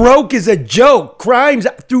 We're broke as a joke. Crime's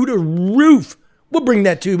through the roof. We'll bring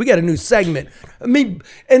that too. We got a new segment. I mean,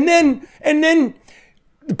 and then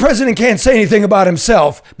the president can't say anything about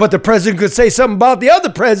himself, but the president could say something about the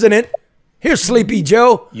other president. Here's Sleepy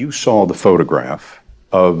Joe. You saw the photograph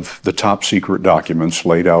of the top secret documents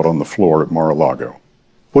laid out on the floor at Mar-a-Lago.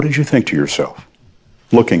 What did you think to yourself,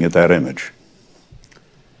 looking at that image?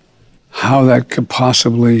 How that could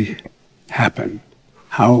possibly happen.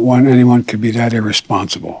 How anyone could be that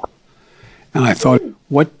irresponsible. And I thought,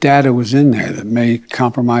 what data was in there that may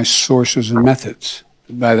compromise sources and methods?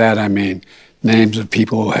 By that I mean names of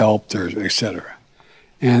people who helped, or et cetera.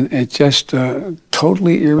 And it's just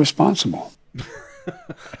totally irresponsible.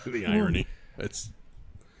 The irony. It's.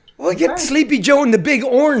 Well, get Sleepy Joe and the Big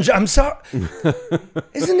Orange. I'm sorry.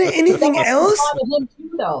 Isn't there anything else? Him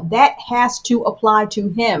too, though. That has to apply to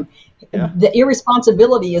him. Yeah. The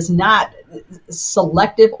irresponsibility is not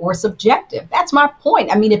selective or subjective. That's my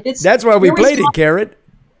point. I mean, if it's that's why we played it, Karen.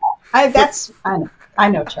 I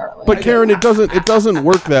know, Charlie. But Karen, it doesn't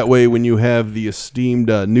work that way when you have the esteemed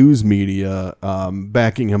news media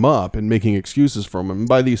backing him up and making excuses for him. And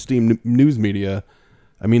by the esteemed news media,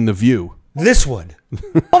 I mean The View. This one.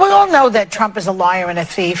 Well, we all know that Trump is a liar and a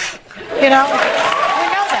thief. We know that.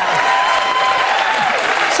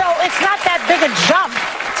 take a jump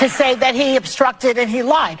to say that he obstructed and he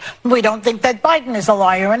lied. We don't think that Biden is a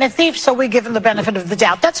liar and a thief, so we give him the benefit of the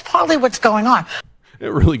doubt. That's partly what's going on.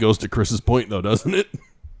 It really goes to Chris's point, though, doesn't it?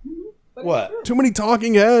 What? Too many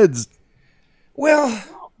talking heads. Well,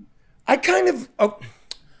 I kind of,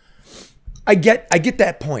 I get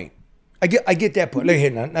that point. I get that point. Look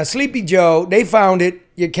here now, Sleepy Joe, they found it.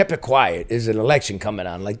 You kept it quiet. There's an election coming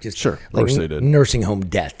on, like just sure, of course they did. Nursing home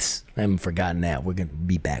deaths. I haven't forgotten that. We're gonna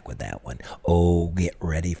be back with that one. Oh, get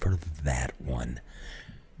ready for that one.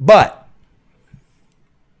 But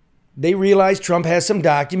they realize Trump has some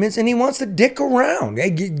documents and he wants to dick around.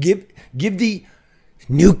 Hey, give the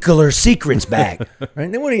nuclear secrets back.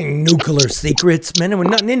 Right? There weren't any nuclear secrets, man. There was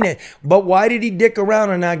nothing in there. But why did he dick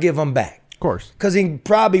around and not give them back? Of course. Because he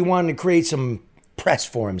probably wanted to create some press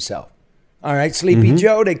for himself. All right, Sleepy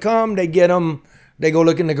Joe, they come, they get him, they go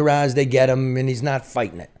look in the garage, they get him, and he's not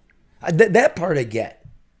fighting it. That part I get.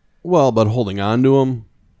 Well, but holding on to him,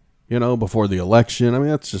 before the election, I mean,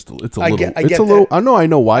 that's just, it's a little, I get a little, that. I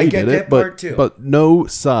know why he did that it, part too. but no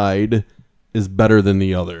side is better than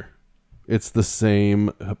the other. It's the same.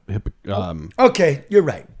 Okay, you're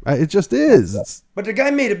right. It just is. But the guy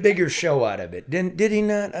made a bigger show out of it, did he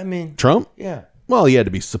not? I mean, Trump? Yeah. Well, he had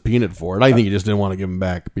to be subpoenaed for it. I think he just didn't want to give him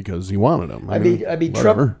back because he wanted him. I mean,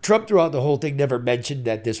 Trump throughout the whole thing never mentioned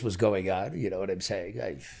that this was going on. You know what I'm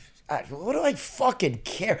saying? What do I fucking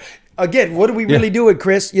care? Again, what do we really do with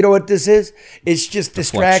Chris? You know what this is? It's just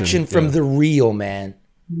distraction from the real, man.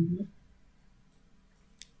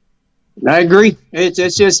 I agree.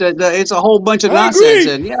 It's just it's a whole bunch of nonsense,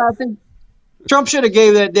 and I think Trump should have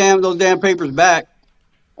gave those damn papers back.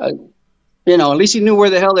 At least he knew where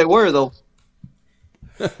the hell they were, though.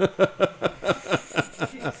 That's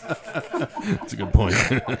a good point.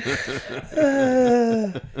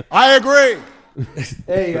 I agree.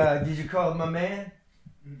 Hey, did you call my man?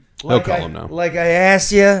 I'll call him now. Like I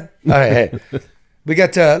asked you. All right, hey, we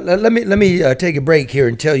got to let me take a break here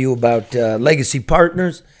and tell you about Legacy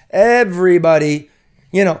Partners. Everybody,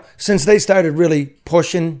 since they started really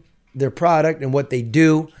pushing their product and what they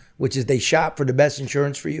do, which is they shop for the best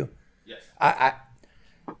insurance for you. Yes.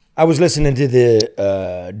 I was listening to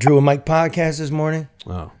the Drew and Mike podcast this morning.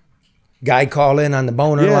 Oh. Guy call in on the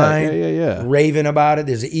boner line. Yeah. Raving about it.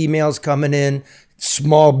 There's emails coming in.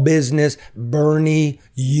 Small business, Bernie,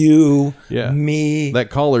 you, me.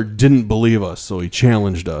 That caller didn't believe us, so he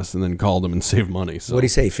challenged us and then called him and saved money. So. What'd he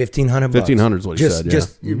say? $1,500. $1,500 is what he said.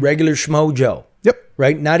 Just regular schmo Joe. Yep.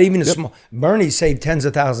 Right? Not even a small. Bernie saved tens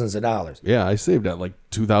of thousands of dollars. Yeah, I saved at like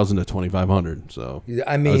 $2,000 to $2,500. So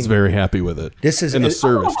I mean, I was very happy with it. This is in the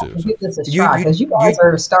service too. Give this a try because you guys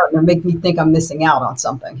are starting to make me think I'm missing out on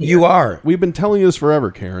something. Here. You are. We've been telling you this forever,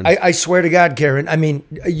 Karen. I swear to God, Karen. I mean,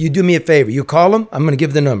 you do me a favor. You call them. I'm going to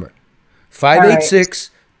give the number: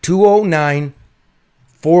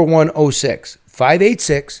 586-209-4106.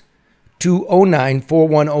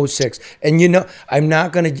 586-209-4106. And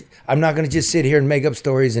I'm not gonna just sit here and make up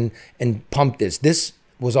stories and pump this. This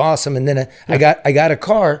was awesome. And then I got a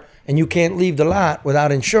car, and you can't leave the lot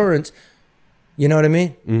without insurance. You know what I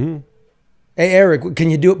mean? Mm-hmm. Hey, Eric, can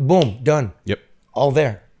you do it? Boom, done. Yep. All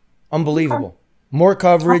there. Unbelievable. More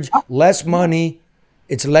coverage, less money.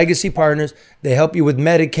 It's Legacy Partners. They help you with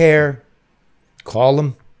Medicare. Call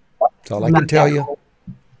them. That's all I can tell you.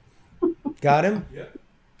 Got him? Yeah.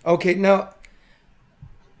 Okay, now,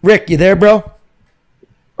 Rick, you there, bro?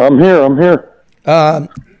 I'm here.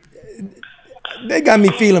 They got me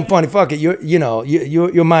feeling funny. Fuck it.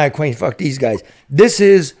 You're my acquaintance. Fuck these guys. This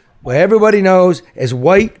is what everybody knows as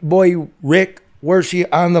White Boy Rick Wershey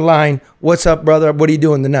on the line. What's up, brother? What are you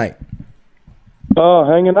doing tonight?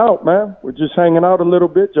 Hanging out, man. We're just hanging out a little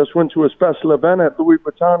bit. Just went to a special event at Louis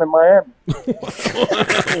Vuitton in Miami.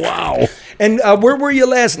 Wow. And where were you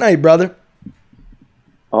last night, brother?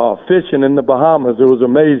 Fishing in the Bahamas. It was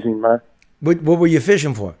amazing, man. What were you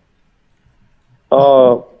fishing for?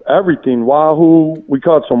 Everything. Wahoo. We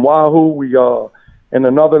caught some wahoo. We in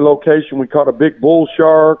another location we caught a big bull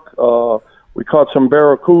shark. We caught some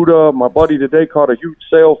barracuda. My buddy today caught a huge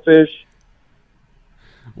sailfish.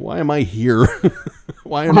 Why am I here?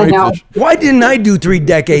 Why am I fishing? Why didn't I do 3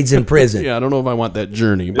 decades in prison? Yeah, I don't know if I want that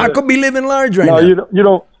journey. I could be living large right now. You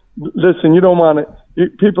don't. Listen, you don't want it.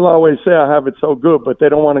 People always say I have it so good, but they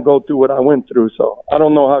don't want to go through what I went through. So I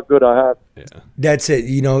don't know how good I have. Yeah. That's it.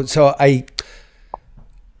 So I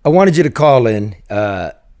wanted you to call in,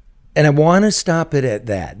 and I want to stop it at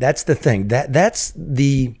that. That's the thing. That's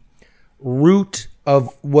the root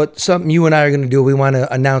of something you and I are going to do. We want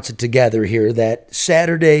to announce it together here. That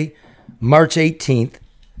Saturday, March 18th,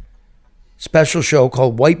 special show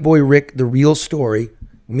called White Boy Rick: The Real Story.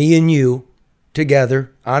 Me and you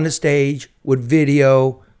together on the stage with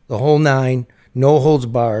video, the whole nine, no holds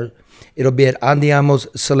barred. It'll be at Andiamo's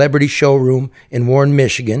Celebrity Showroom in Warren,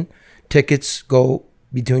 Michigan. Tickets go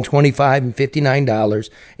between $25 and $59,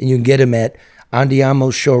 and you can get them at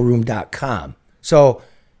andiamoshowroom.com. So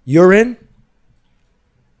you're in?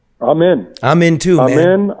 I'm in. I'm in too, man. I'm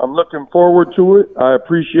in. I'm looking forward to it. I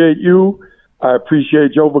appreciate you. I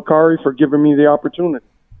appreciate Joe Vicari for giving me the opportunity.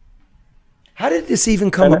 How did this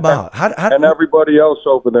even come about? And everybody else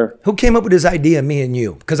over there. Who came up with this idea, me and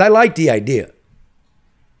you? Because I like the idea.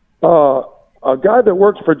 A guy that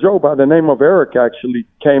works for Joe by the name of Eric actually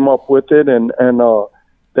came up with it, and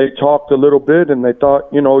they talked a little bit, and they thought,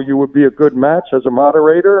 you would be a good match as a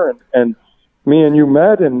moderator, and me and you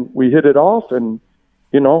met, and we hit it off, and,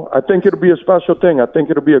 I think it'll be a special thing. I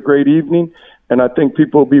think it'll be a great evening, and I think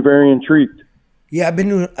people will be very intrigued. Yeah, I've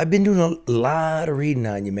been doing a lot of reading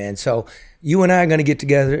on you, man. So you and I are going to get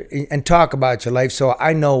together and talk about your life, so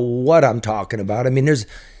I know what I'm talking about. I mean, there's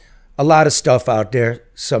a lot of stuff out there.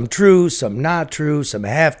 Some true, some not true, some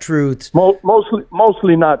half-truths.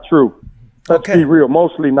 Mostly not true. Let's be real.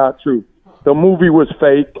 Mostly not true. The movie was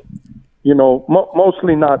fake.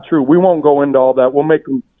 Mostly not true. We won't go into all that. We'll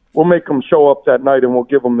make them show up that night, and we'll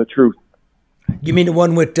give them the truth. You mean the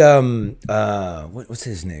one with what's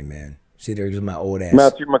his name, man? See, there's my old ass.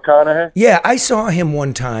 Matthew McConaughey? Yeah, I saw him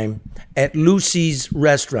one time at Lucy's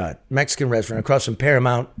restaurant, Mexican restaurant, across from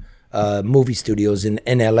Paramount movie studios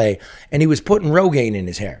in L.A., and he was putting Rogaine in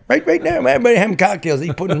his hair. Right now, everybody having cocktails,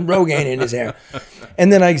 he's putting Rogaine in his hair.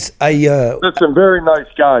 And then Listen, very nice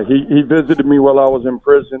guy. He visited me while I was in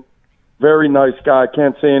prison. Very nice guy. I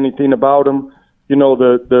can't say anything about him.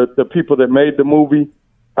 The people that made the movie,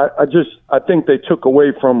 I think they took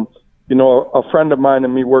away from, a friend of mine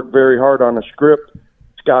and me worked very hard on a script,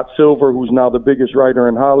 Scott Silver, who's now the biggest writer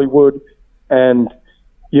in Hollywood. And,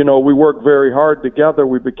 we worked very hard together.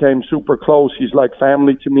 We became super close. He's like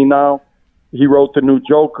family to me now. He wrote the new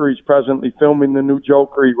Joker. He's presently filming the new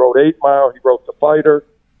Joker. He wrote 8 Mile. He wrote The Fighter.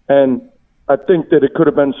 And I think that it could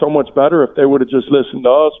have been so much better if they would have just listened to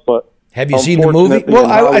us. But have you seen the movie?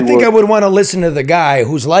 Well, I think I would want to listen to the guy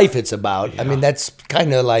whose life it's about. Yeah. I mean, that's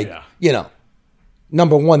kind of like,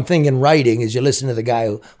 number one thing in writing is you listen to the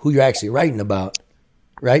guy who you're actually writing about,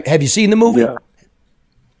 right? Have you seen the movie? Yeah.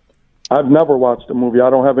 I've never watched the movie. I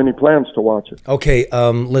don't have any plans to watch it. Okay,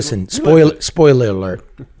 listen, spoiler alert.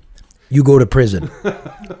 You go to prison.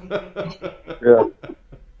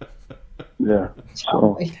 Yeah.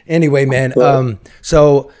 So. Anyway, man,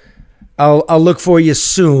 so I'll look for you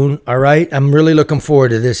soon, all right? I'm really looking forward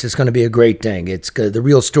to this. It's going to be a great thing. It's the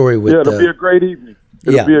real story with it'll be a great evening.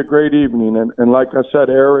 It'll be a great evening. And like I said,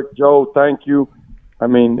 Eric, Joe, thank you. I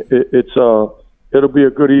mean, it'll be a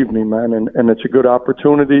good evening, man, and it's a good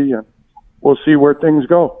opportunity, and we'll see where things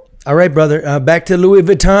go. All right, brother. Back to Louis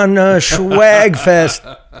Vuitton Swag Fest.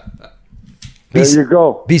 There you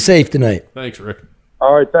go. Be safe tonight. Thanks, Rick.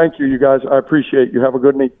 All right, thank you, you guys. I appreciate you. Have a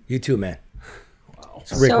good night. You too, man. Wow.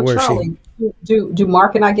 Rick so, Charlie, do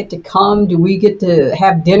Mark and I get to come? Do we get to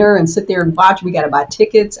have dinner and sit there and watch? We got to buy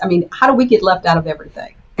tickets. I mean, how do we get left out of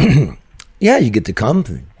everything? Yeah, you get to come.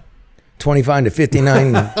 $25 to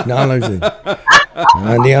 $59 on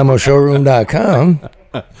andiamoshowroom.com.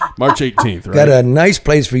 March 18th, right? Got a nice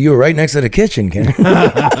place for you right next to the kitchen, Ken.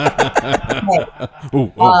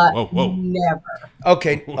 Whoa. Never.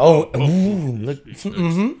 Okay. Look.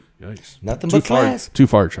 Yikes. Nothing but class. Too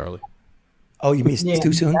far, Charlie. Oh, you mean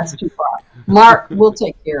too soon? That's too far. Mark, we'll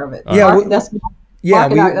take care of it. Yeah,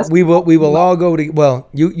 Mark, we will all go to. Well,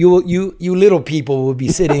 you little people will be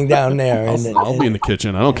sitting down there, I'll be in the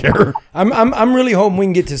kitchen. I don't care. I'm really hoping we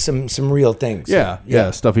can get to some real things.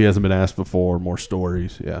 Yeah, stuff he hasn't been asked before, more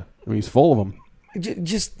stories. Yeah, I mean he's full of them.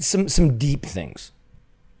 Just some deep things.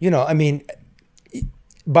 I mean,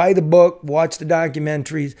 buy the book, watch the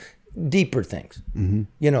documentaries, deeper things. Mm-hmm.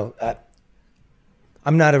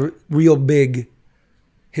 I'm not a real big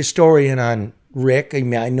historian on Rick. I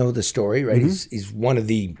mean, I know the story, right? Mm-hmm. He's one of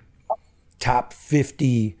the top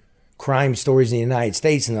 50 crime stories in the United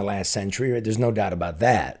States in the last century, right? There's no doubt about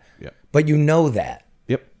that. Yep. But you know that.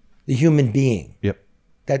 Yep. The human being. Yep.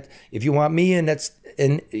 That if you want me in, we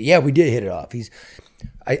did hit it off.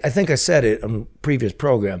 I think I said it on a previous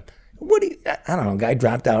program. I don't know, guy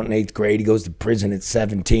dropped out in 8th grade. He goes to prison at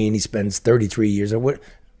 17. He spends 33 years.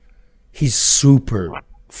 He's super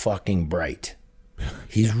fucking bright.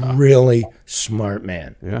 He's really smart,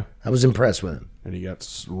 man. Yeah. I was impressed with him. And he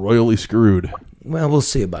got royally screwed. Well, we'll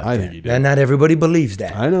see about that. I think he did. And not everybody believes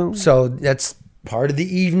that. I know. So that's part of the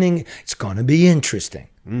evening. It's going to be interesting.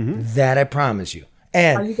 Mm-hmm. That I promise you.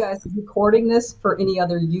 And are you guys recording this for any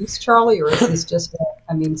other use, Charlie, or is this just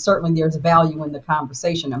I mean, certainly there's value in the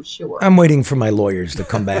conversation, I'm sure. I'm waiting for my lawyers to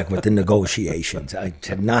come back with the negotiations. I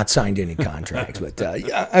have not signed any contracts, but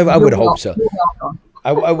I would hope so.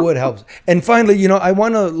 I would hope so. And finally, I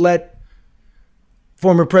want to let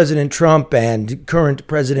former President Trump and current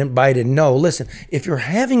President Biden know, listen, if you're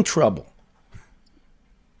having trouble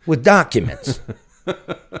with documents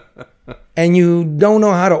and you don't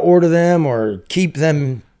know how to order them or keep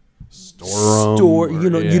them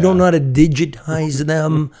you don't know how to digitize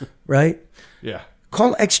them, right? Yeah.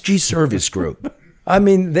 Call XG Service Group. I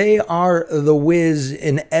mean, they are the whiz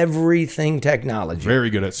in everything technology.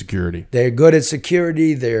 Very good at security. They're good at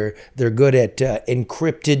security. They're good at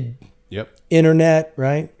encrypted internet,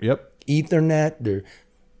 right? Yep. Ethernet.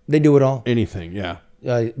 They do it all. Anything, yeah.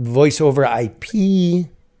 Voice over IP. You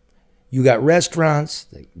got restaurants.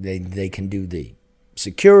 They can do the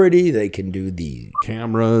security. They can do the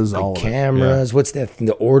cameras. All cameras. Of it. Yeah. What's that thing?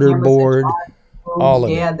 The order board. All of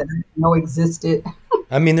it. Yeah, that I didn't know existed.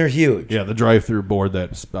 I mean, they're huge. Yeah, the drive-through board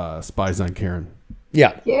that spies on Karen.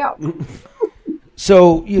 Yeah. Yeah.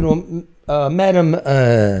 So, Madam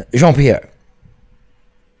Jean-Pierre,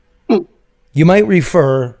 you might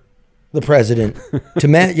refer the president to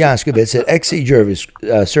Matt Yaskovitz at XC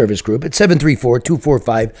Service Group at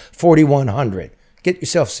 734-245-4100. Get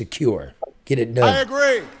yourself secure. Get it done. I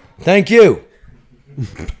agree. Thank you.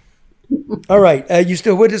 All right. You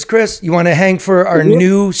still with us, Chris? You want to hang for our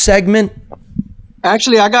new segment?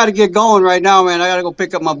 Actually, I got to get going right now, man. I got to go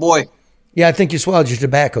pick up my boy. Yeah, I think you swallowed your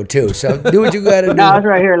tobacco, too. So do what you got to do. No, it's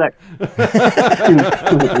right here. Look.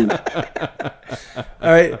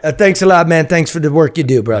 All right. Thanks a lot, man. Thanks for the work you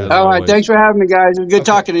do, brother. All right. Thanks for having me, guys. It was good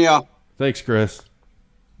talking to y'all. Thanks, Chris.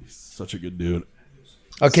 He's such a good dude.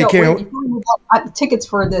 Okay, so Karen. Tickets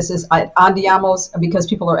for this is Andiamo's, because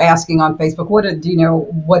people are asking on Facebook. What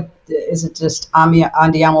is it? Just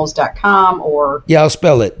andiamos.com or? Yeah, I'll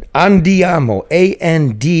spell it. Andiamo,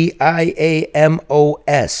 ANDIAMOS,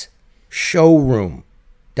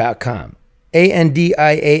 showroom.com.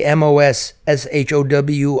 ANDIAMOS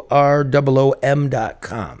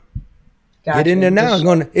SHOWROOM.com. Gotcha. Get in there now. It's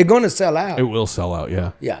going to sell out. It will sell out,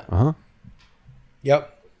 yeah. Yeah. Uh-huh.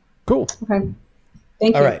 Yep. Cool. Okay.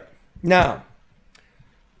 Thank you. All right. Now,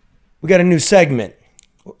 we got a new segment.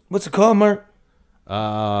 What's it called, Mark?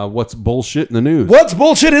 What's bullshit in the news? What's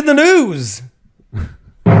bullshit in the news?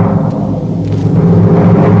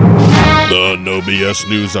 The No BS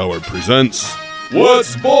News Hour presents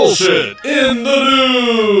What's Bullshit in the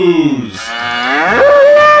News?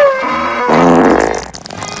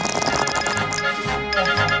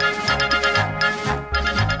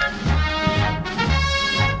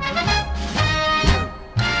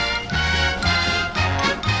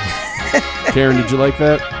 Karen, did you like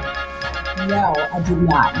that? No, I did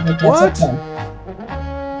not. But that's What? okay.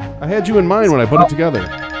 I had you in mind when I put it together.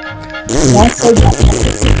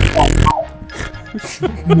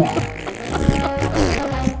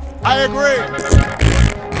 I agree.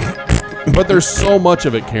 But there's so much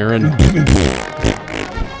of it, Karen.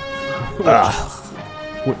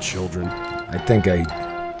 What children? I think I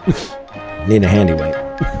need a handy wipe.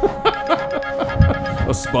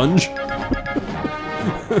 A sponge?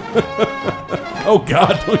 Oh,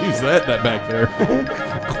 God, don't use that back there.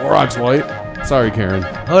 Clorox wipe. Sorry, Karen.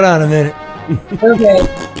 Hold on a minute. Okay.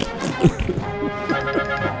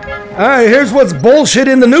 All right, here's what's bullshit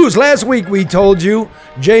in the news. Last week we told you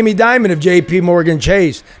Jamie Dimon of JP Morgan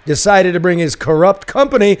Chase decided to bring his corrupt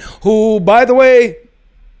company, who, by the way,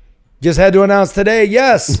 just had to announce today,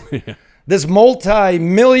 yes, this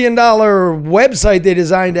multi-million-dollar website they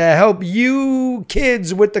designed to help you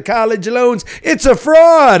kids with the college loans, it's a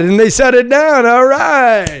fraud, and they shut it down. All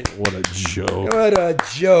right. What a joke. What a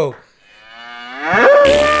joke.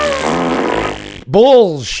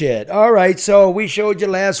 Bullshit. All right, so we showed you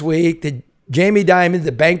last week that Jamie Dimon,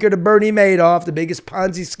 the banker to Bernie Madoff, the biggest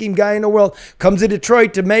Ponzi scheme guy in the world, comes to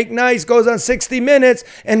Detroit to make nice, goes on 60 Minutes,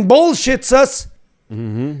 and bullshits us.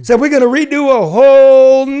 Mm-hmm. Said we're going to redo a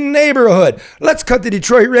whole neighborhood. Let's cut to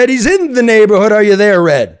Detroit Red. He's in the neighborhood. Are you there,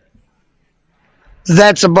 Red?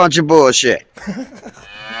 That's a bunch of bullshit.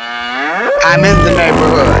 I'm in the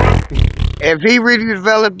neighborhood. If he really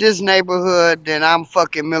developed this neighborhood, then I'm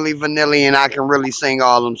fucking Milli Vanilli and I can really sing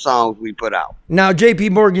all them songs we put out. Now, JP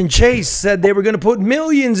Morgan Chase said they were going to put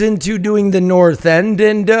millions into doing the North End,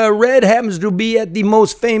 and Red happens to be at the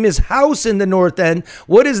most famous house in the North End.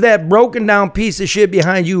 What is that broken down piece of shit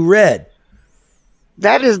behind you, Red?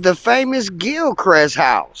 That is the famous Gilchrist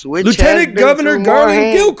house, which Lieutenant Governor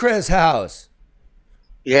Garland Gilchrist house.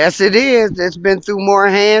 Yes, it is. It's been through more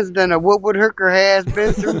hands than a Woodward hooker has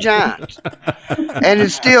been through John's. And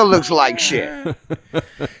it still looks like shit.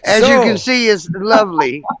 As you can see, it's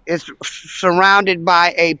lovely. It's surrounded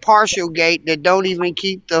by a partial gate that don't even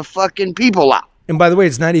keep the fucking people out. And by the way,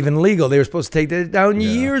 it's not even legal. They were supposed to take that down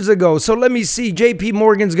years ago. So let me see. J.P.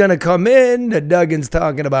 Morgan's going to come in. The Duggan's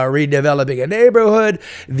talking about redeveloping a neighborhood.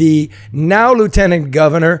 The now lieutenant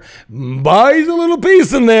governor buys a little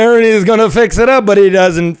piece in there and he's going to fix it up, but he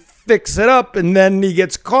doesn't fix it up. And then he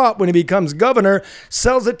gets caught when he becomes governor,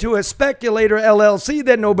 sells it to a speculator LLC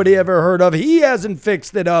that nobody ever heard of. He hasn't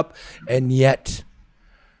fixed it up. And yet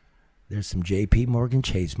there's some J.P. Morgan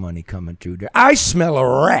Chase money coming through there. I smell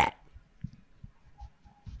a rat.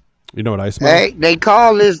 You know what I smell? Hey, they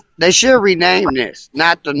call this, they should rename this,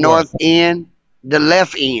 not the north end, the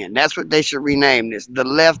left end. That's what they should rename this, the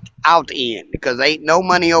left out end, because ain't no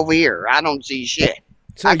money over here. I don't see shit.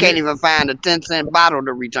 So I can't even find a 10-cent bottle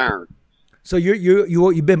to return. So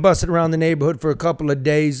you've been busting around the neighborhood for a couple of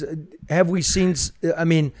days. Have we seen, I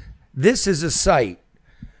mean, this is a site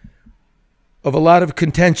of a lot of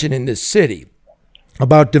contention in this city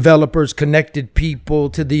about developers, connected people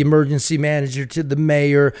to the emergency manager, to the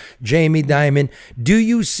mayor, Jamie Dimon. Do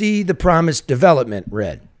you see the promised development,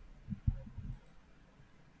 Red?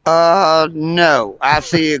 No. I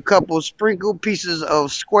see a couple sprinkled pieces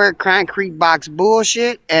of square concrete box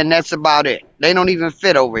bullshit, and that's about it. They don't even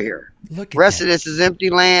fit over here. Look at rest of this is empty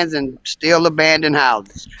lands and still abandoned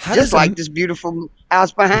houses. Just like this beautiful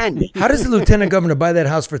house behind me. How does the lieutenant governor buy that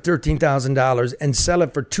house for $13,000 and sell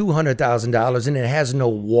it for $200,000 and it has no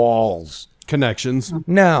walls? Connections.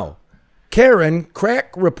 Now, Karen,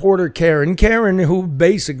 crack reporter Karen, who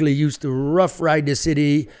basically used to rough ride the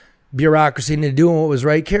city bureaucracy into doing what was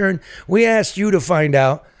right. Karen, we asked you to find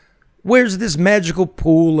out, where's this magical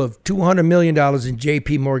pool of $200 million in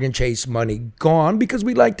J.P. Morgan Chase money gone? Because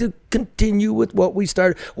we like to continue with what we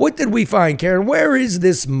started. What did we find, Karen? Where is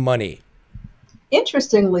this money?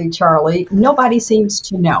 Interestingly, Charlie, nobody seems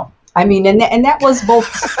to know. I mean, and that was both.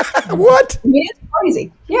 What? I mean, it's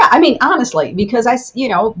crazy. Yeah, I mean, honestly, because I,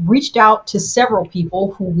 reached out to several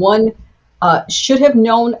people who should have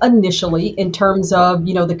known initially in terms of,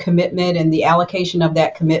 the commitment and the allocation of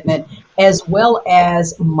that commitment, as well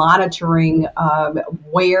as monitoring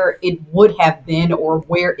where it would have been or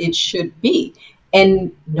where it should be.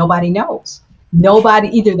 And nobody knows. Nobody,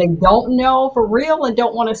 either they don't know for real and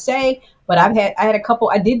don't want to say, but I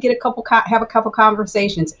did get a couple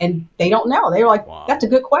conversations and they don't know. They were like, That's a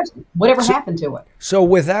good question. Whatever happened to it? So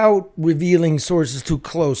without revealing sources too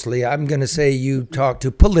closely, I'm going to say you talk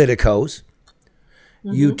to politicos.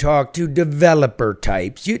 Mm-hmm. You talk to developer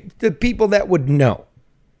types, the people that would know.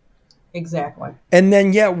 Exactly. And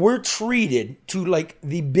then, we're treated to like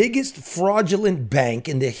the biggest fraudulent bank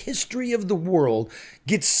in the history of the world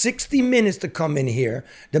gets 60 minutes to come in here.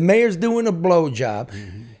 The mayor's doing a blowjob.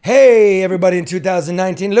 Mm-hmm. Hey, everybody in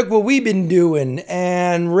 2019, look what we've been doing.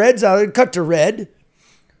 And Red's out. Cut to Red.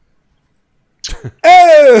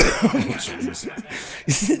 Oh!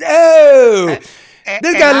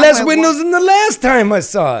 This got less windows than the last time I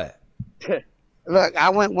saw it. Look, I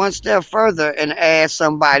went one step further and asked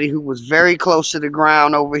somebody who was very close to the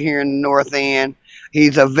ground over here in the North End.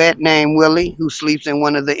 He's a vet named Willie who sleeps in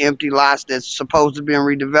one of the empty lots that's supposed to be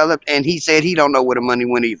redeveloped, and he said he don't know where the money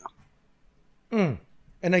went either.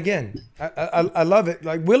 And again, I love it.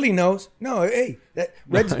 Like Willie knows. No, hey,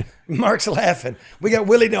 Mark's laughing. We got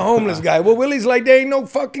Willie the homeless guy. Well, Willie's like, there ain't no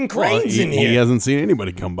fucking cranes in here. He hasn't seen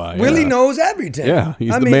anybody come by. Willie knows everything. Yeah,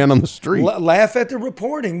 he's the man on the street. Laugh at the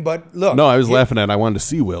reporting, but look. No, I was laughing at I wanted to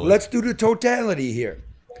see Willie. Let's do the totality here.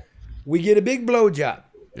 We get a big blowjob.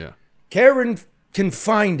 Yeah. Karen can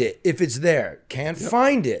find it if it's there. Can't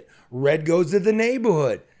find it. Red goes to the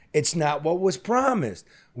neighborhood. It's not what was promised.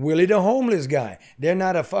 Willie the homeless guy. They're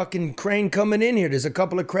not a fucking crane coming in here. There's a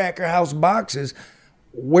couple of Cracker House boxes.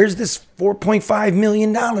 Where's this $4.5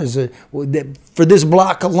 million for this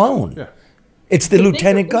block alone? Yeah. It's the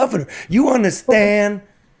lieutenant governor. You understand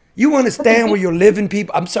where you're living,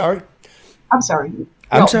 people? I'm sorry.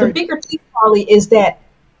 The bigger thing, Charlie, is that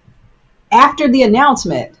after the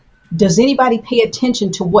announcement, does anybody pay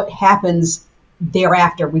attention to what happens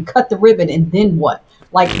thereafter? We cut the ribbon and then what?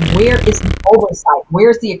 Like, where is the oversight?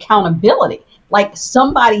 Where's the accountability? Like,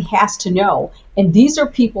 somebody has to know. And these are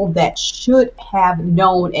people that should have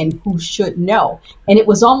known and who should know. And it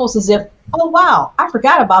was almost as if, oh, wow, I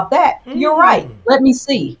forgot about that. You're right. Let me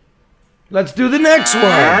see. Let's do the next one.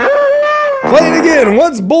 Play it again.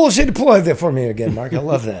 What's bullshit? Play that for me again, Mark. I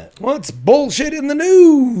love that. What's bullshit in the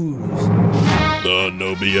news? The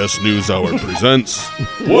No BS News Hour presents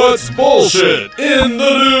What's Bullshit in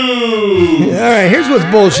the News? All right, here's what's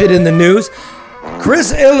bullshit in the news.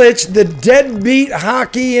 Chris Ilitch, the deadbeat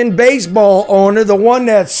hockey and baseball owner, the one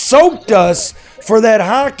that soaked us for that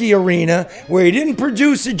hockey arena where he didn't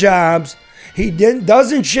produce the jobs,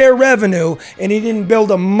 doesn't share revenue, and he didn't build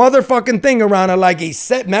a motherfucking thing around it like he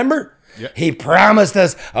said. Remember? Yep. He promised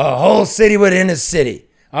us a whole city within a city.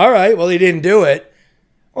 All right, well, he didn't do it.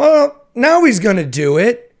 Well, now he's going to do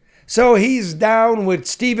it. So he's down with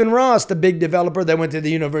Stephen Ross, the big developer that went to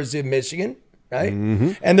the University of Michigan, right?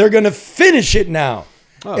 Mm-hmm. And they're going to finish it now.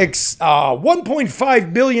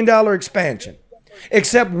 $1.5 billion expansion.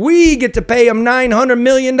 Except we get to pay them $900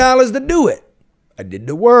 million to do it. I did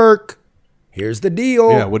the work. Here's the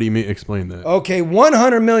deal. Yeah, what do you mean? Explain that. Okay,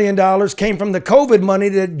 $100 million came from the COVID money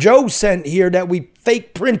that Joe sent here that we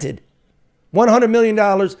fake printed. $100 million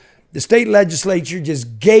the state legislature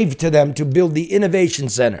just gave to them to build the Innovation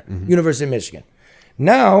Center, University of Michigan.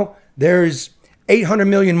 Now, there's $800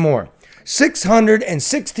 million more.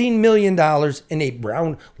 $616 million in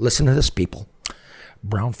a listen to this, people,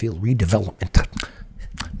 brownfield redevelopment.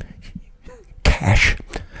 Cash.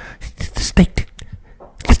 The state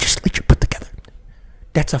legislature put together.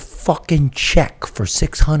 That's a fucking check for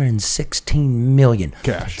 $616 million.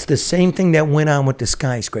 Cash. It's the same thing that went on with the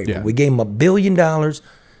skyscraper. Yeah. We gave them $1 billion,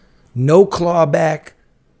 no clawback,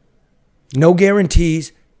 no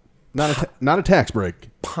guarantees. Not a tax break.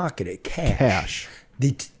 Pocketed cash. Cash.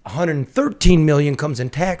 The $113 million comes in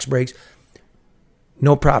tax breaks.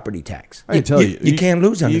 No property tax. I tell you, you can't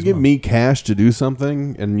lose on you this. give me cash to do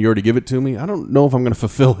something, and you already give it to me. I don't know if I'm going to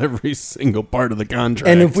fulfill every single part of the contract.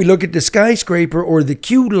 And if we look at the skyscraper or the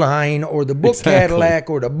Q line or the book Cadillac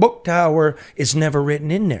or the book tower, it's never written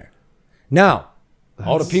in there. Now,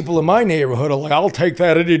 all the people in my neighborhood are like, I'll take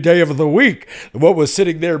that any day of the week. What was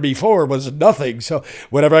sitting there before was nothing. So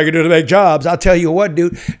whatever I can do to make jobs, I'll tell you what,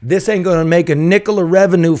 dude, this ain't going to make a nickel of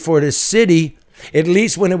revenue for the city. At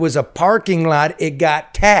least when it was a parking lot, it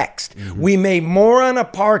got taxed. We made more on a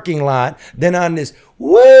parking lot than on this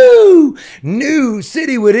new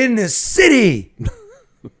city within the city.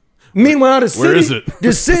 Meanwhile, Where is it?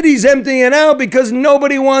 the city's emptying out because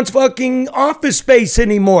nobody wants fucking office space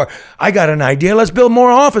anymore. I got an idea. Let's build more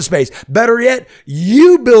office space. Better yet,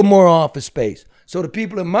 you build more office space. So the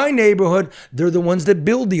people in my neighborhood, they're the ones that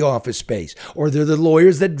build the office space, or they're the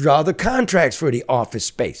lawyers that draw the contracts for the office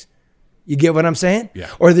space. You get what I'm saying? Yeah.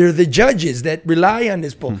 Or they're the judges that rely on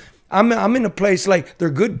this bull. I'm in a place like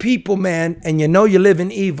they're good people, man, and you know you live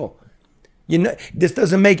in evil. You know this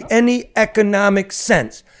doesn't make any economic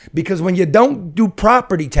sense because when you don't do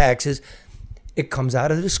property taxes, it comes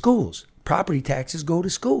out of the schools. Property taxes go to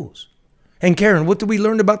schools. And Karen, what did we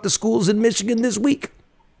learn about the schools in Michigan this week?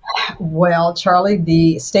 Well, Charlie,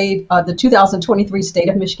 the 2023 State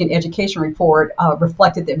of Michigan Education Report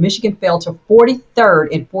reflected that Michigan fell to 43rd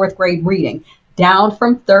in fourth grade reading, down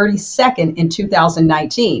from 32nd in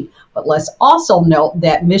 2019. But let's also note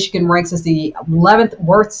that Michigan ranks as the 11th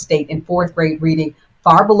worst state in fourth grade reading,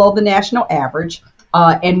 far below the national average.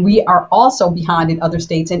 And we are also behind in other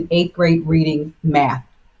states in eighth grade reading math.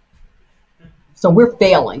 So we're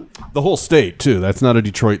failing. The whole state, too. That's not a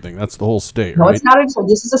Detroit thing. That's the whole state, No, right? it's not.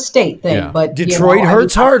 This is a state thing. Yeah. But Detroit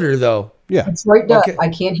hurts harder, though. Yeah. Detroit does. Okay. I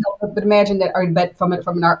can't help but imagine that. But from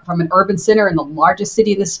an urban center in the largest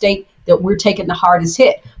city in the state, that we're taking the hardest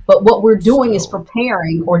hit. But what we're doing is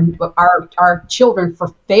preparing our children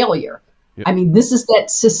for failure. Yep. I mean, this is that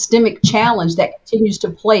systemic challenge that continues to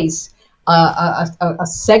place a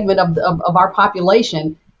segment of our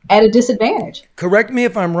population at a disadvantage. Correct me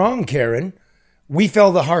if I'm wrong, Karen. We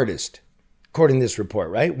fell the hardest, according to this report,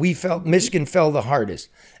 right? Michigan fell the hardest.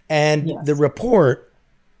 And Yes. the report,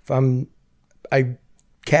 I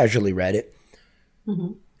casually read it,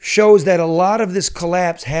 shows that a lot of this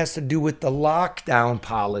collapse has to do with the lockdown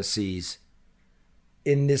policies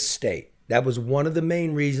in this state. That was one of the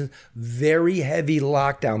main reasons. Very heavy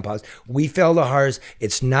lockdown policies. We fell the hardest.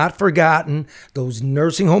 It's not forgotten. Those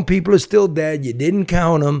nursing home people are still dead. You didn't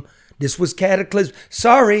count them. This was cataclysm.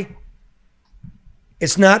 Sorry.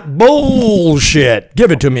 It's not bullshit.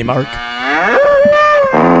 Give it to me, Mark.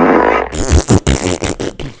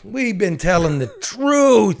 We've been telling the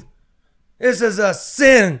truth. This is a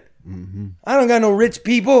sin. I don't got no rich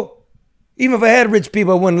people. Even if I had rich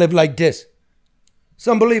people, I wouldn't live like this. It's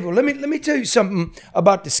unbelievable. Let me tell you something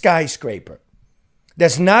about the skyscraper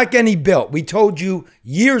that's not getting built. We told you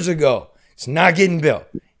years ago, it's not getting built.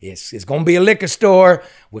 It's going to be a liquor store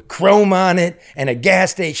with chrome on it and a gas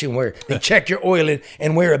station where they check your oil in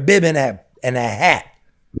and wear a bib and a hat.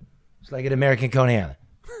 It's like an American Coney Island.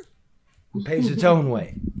 It pays its own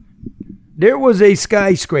way. There was a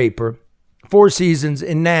skyscraper, Four Seasons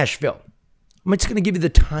in Nashville. I'm just going to give you the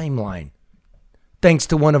timeline, thanks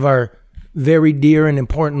to one of our very dear and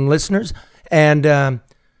important listeners. And if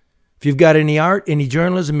you've got any art, any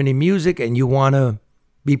journalism, any music, and you want to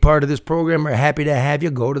be part of this program, we're happy to have you.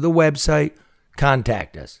 Go to the website,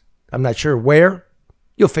 contact us. I'm not sure where.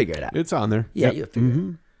 You'll figure it out. It's on there. Yeah, you'll figure it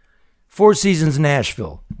out. Four Seasons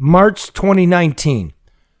Nashville, March 2019.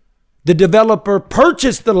 The developer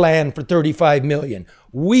purchased the land for $35 million.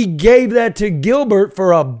 We gave that to Gilbert for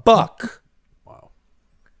 $1. Wow.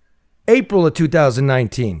 April of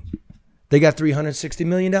 2019. They got $360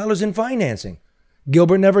 million in financing.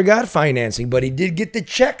 Gilbert never got financing, but he did get the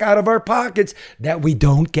check out of our pockets that we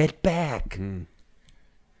don't get back.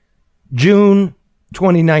 June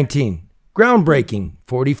 2019. Groundbreaking,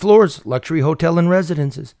 40 floors, luxury hotel and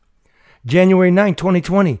residences. January 9,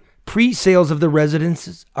 2020. Pre-sales of the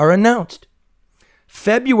residences are announced.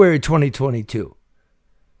 February 2022.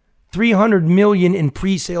 $300 million in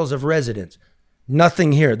pre-sales of residents.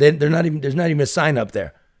 Nothing here. They're not even. There's not even a sign up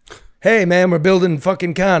there. Hey, man, we're building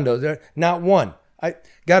fucking condos. There, not one. I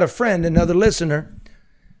got a friend, another listener.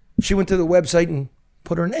 She went to the website and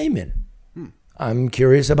put her name in. I'm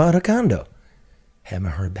curious about a condo.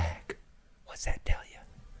 Haven't heard back. What's that tell you?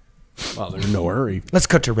 Well, there's no hurry. Let's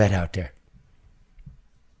cut to Red out there.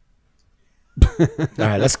 All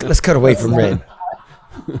right, let's cut away from Red.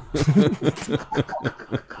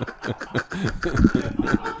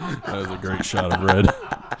 That was a great shot of Red.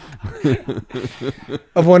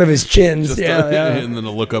 Of one of his chins. Just yeah. And then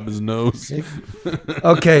to look up his nose.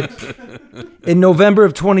 Okay. In November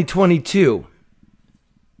of 2022,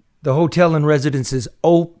 the hotel and residences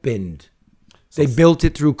opened. They built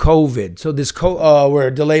it through COVID. So this we're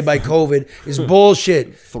delayed by COVID is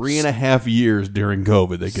bullshit. 3.5 years during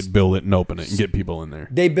COVID, they could build it and open it and get people in there.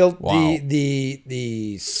 They built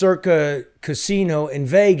the Circa Casino in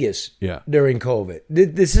Vegas during COVID.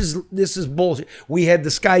 This is bullshit. We had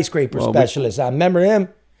the skyscraper specialist. I remember him.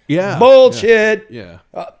 Yeah. Bullshit. Yeah.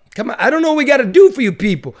 Come on. I don't know what we got to do for you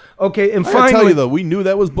people. Okay, and I finally, tell you though, we knew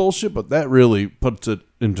that was bullshit, but that really puts it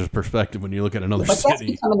into perspective when you look at another But that's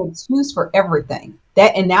city. become an excuse for everything.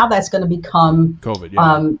 And now that's going to become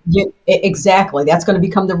COVID. Yeah. Exactly. That's going to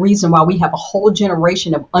become the reason why we have a whole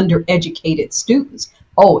generation of undereducated students.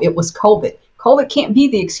 Oh, it was COVID. COVID can't be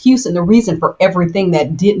the excuse and the reason for everything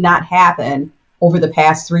that did not happen over the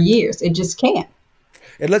past 3 years. It just can't.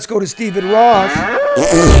 And let's go to Stephen Ross.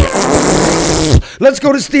 Let's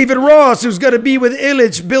go to Stephen Ross, who's going to be with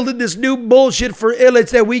Illich, building this new bullshit for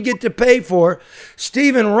Illich that we get to pay for.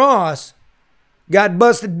 Stephen Ross got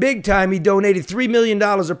busted big time. He donated $3 million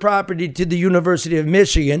of property to the University of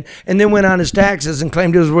Michigan and then went on his taxes and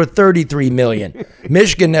claimed it was worth $33 million.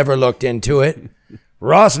 Michigan never looked into it.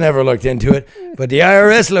 Ross never looked into it. But the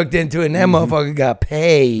IRS looked into it, and that motherfucker got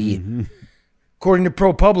paid. According to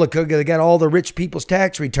ProPublica, they got all the rich people's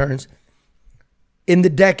tax returns. In the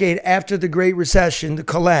decade after the Great Recession, the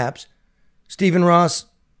collapse, Stephen Ross,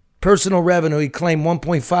 personal revenue, he claimed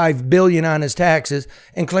 $1.5 billion on his taxes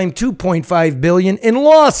and claimed $2.5 billion in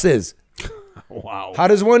losses. Wow. How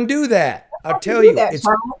does one do that? I'll tell you,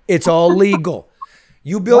 it's all legal.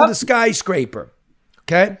 You build a skyscraper,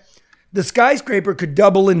 okay? The skyscraper could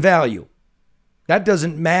double in value. That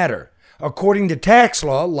doesn't matter. According to tax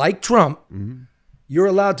law, like Trump, you're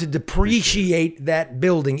allowed to depreciate that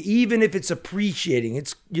building, even if it's appreciating.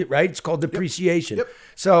 It's right. It's called depreciation. Yep.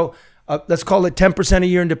 So let's call it 10% a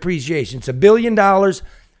year in depreciation. It's $1 billion.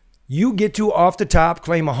 You get to, off the top,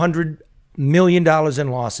 claim $100 million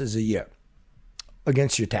in losses a year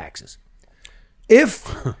against your taxes.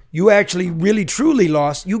 If you actually really truly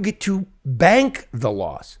lost, you get to bank the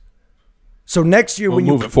loss. So next year, when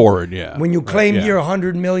you move it forward, when you claim your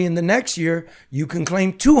 $100 million the next year, you can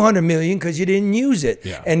claim $200 million because you didn't use it.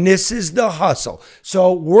 Yeah. And this is the hustle.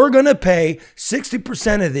 So we're gonna pay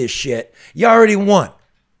 60% of this shit. You already won.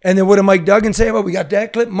 And then what did Mike Duggan say about? We got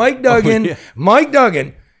that clip. Mike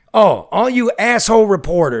Duggan. Oh, all you asshole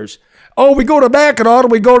reporters. Oh, we go to Mackinac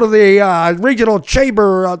and we go to the regional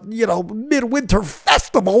chamber, midwinter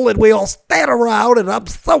festival, and we all stand around, and I'm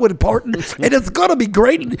so important, and it's going to be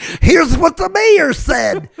great. And here's what the mayor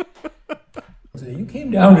said. You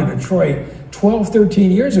came down to Detroit 12,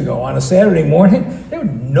 13 years ago on a Saturday morning. There was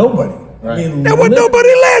nobody. Right. There was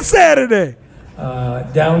nobody last Saturday.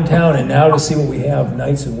 Downtown, and now to see what we have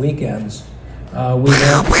nights and weekends. We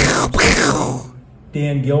have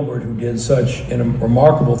Dan Gilbert, who did such a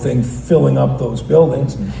remarkable thing, filling up those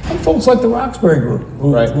buildings, and folks like the Roxbury Group,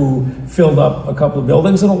 who filled up a couple of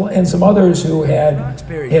buildings, and some others who had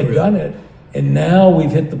done it. And now we've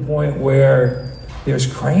hit the point where there's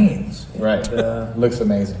cranes. Right. Looks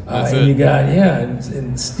amazing. And you got,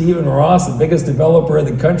 and Stephen Ross, the biggest developer in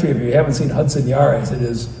the country. If you haven't seen Hudson Yards, it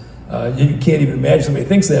is, you can't even imagine somebody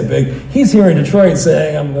thinks that big. He's here in Detroit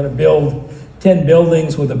saying, I'm going to build 10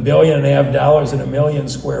 buildings with $1.5 billion and 1 million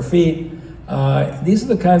square feet. These are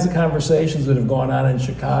the kinds of conversations that have gone on in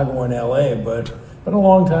Chicago and LA, but a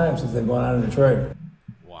long time since they've gone on in Detroit.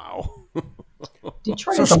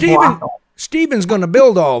 Detroit So is a brothel. Stephen's going to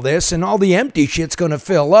build all this, and all the empty shit's going to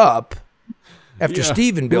fill up after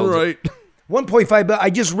Stephen builds it. 1.5 billion. I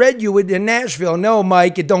just read you in Nashville. No,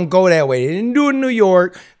 Mike, it don't go that way. They didn't do it in New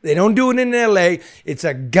York. They don't do it in L.A. It's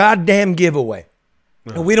a goddamn giveaway.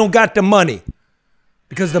 And we don't got the money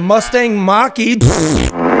because the Mustang Mach-E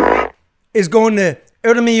is going to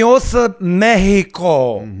Hermosa,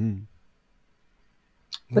 Mexico.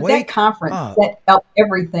 But that conference set up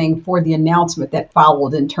everything for the announcement that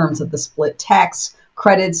followed in terms of the split tax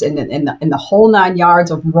credits and the whole 9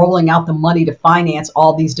 yards of rolling out the money to finance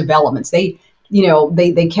all these developments. They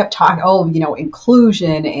kept talking,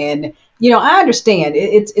 inclusion and, I understand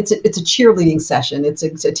it's a cheerleading session. It's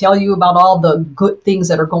to tell you about all the good things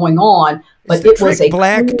that are going on, but it was a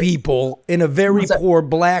black people in a very poor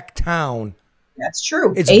black town. That's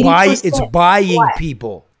true. It's buying black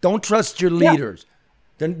people. Don't trust your leaders.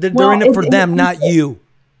 They're in it for them, not you.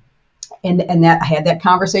 And that I had that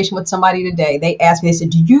conversation with somebody today. They asked me, they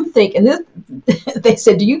said, do you think, and they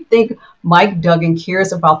said, do you think Mike Duggan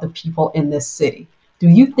cares about the people in this city? Do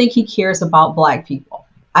you think he cares about black people?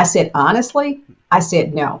 I said, honestly,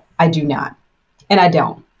 no, I do not. And I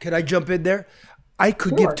don't. Could I jump in there? I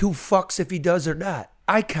could give 2 fucks if he does or not.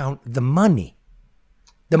 I count the money.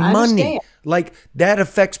 The money. Understand. Like that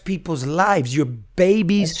affects people's lives, your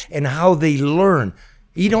babies and how they learn.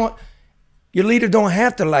 Your leader don't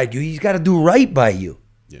have to like you. He's got to do right by you.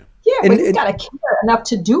 Yeah, but he's got to care enough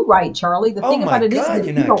to do right, Charlie. The thing about it is,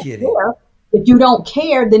 if you don't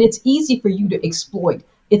care, then it's easy for you to exploit.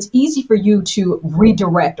 It's easy for you to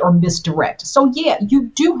redirect or misdirect. So yeah, you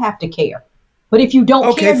do have to care. But if you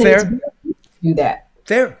don't care, then it's very easy to do that.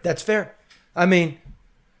 Fair. That's fair. I mean,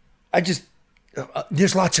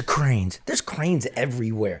 there's lots of cranes. There's cranes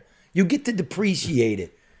everywhere. You get to depreciate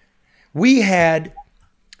it. We had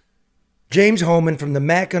James Hohmann from the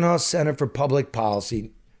Mackinac Center for Public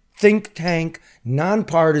Policy, think tank,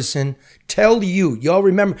 nonpartisan, tell y'all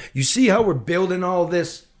remember, you see how we're building all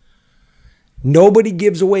this? Nobody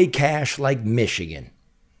gives away cash like Michigan.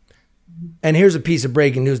 And here's a piece of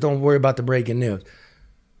breaking news. Don't worry about the breaking news.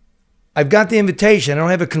 I've got the invitation. I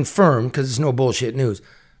don't have it confirmed because it's no bullshit news.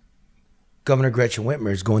 Governor Gretchen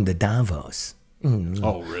Whitmer is going to Davos.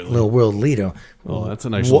 Oh, really? Little world leader. Oh, that's a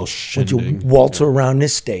nice little shindig. Would you waltz around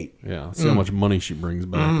this state? Yeah, see how much money she brings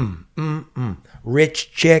back.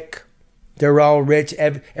 Rich chick. They're all rich.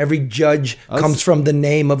 Every judge comes from the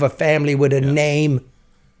name of a family with a name.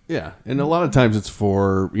 Yeah, and a lot of times it's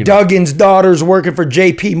for... Duggan's daughter's working for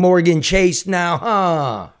J.P. Morgan Chase now,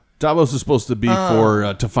 huh? Davos is supposed to be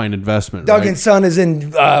for to find investment. Duggan's son is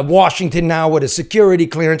in Washington now with a security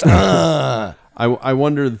clearance. I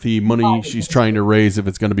wonder the money she's trying to raise, if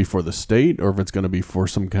it's going to be for the state or if it's going to be for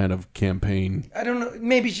some kind of campaign. I don't know.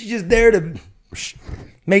 Maybe she's just there to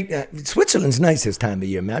make... Switzerland's nice this time of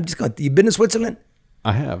year, man. You been to Switzerland?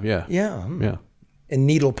 I have, yeah. Yeah. In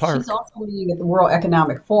Needle Park. She's also meeting at the World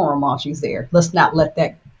Economic Forum while she's there. Let's not let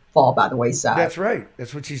that fall by the wayside. That's right.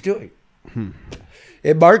 That's what she's doing.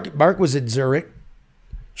 Mark was at Zurich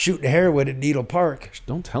shooting heroin at Needle Park.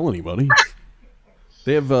 Don't tell anybody.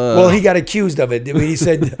 They have. Well, he got accused of it. He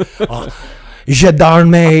said, "Je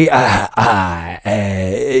dormais,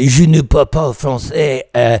 je ne peux pas français.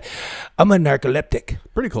 I'm a narcoleptic."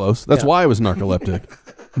 Pretty close. That's why I was narcoleptic.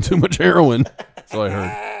 Too much heroin. That's what I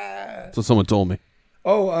heard. That's what someone told me.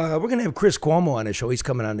 Oh, we're gonna have Chris Cuomo on the show. He's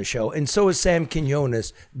coming on the show, and so is Sam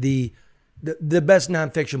Quinones. The best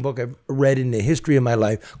nonfiction book I've read in the history of my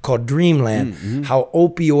life, called Dreamland: How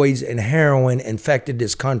Opioids and Heroin Infected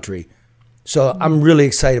This Country. So I'm really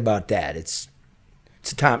excited about that. It's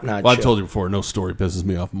a top-notch Well, show. I told you before, no story pisses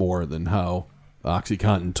me off more than how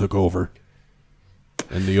OxyContin took over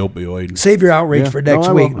and the opioid. Save your outrage for next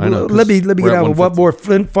week. I know, let me get out with what more.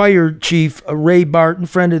 Flint Fire Chief Ray Barton,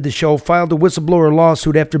 friend of the show, filed a whistleblower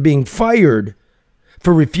lawsuit after being fired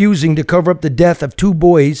for refusing to cover up the death of 2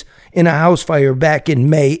 boys in a house fire back in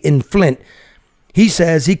May in Flint. He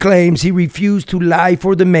claims he refused to lie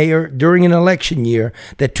for the mayor during an election year,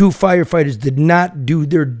 that 2 firefighters did not do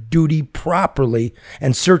their duty properly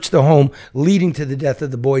and searched the home, leading to the death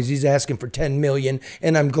of the boys. He's asking for $10 million,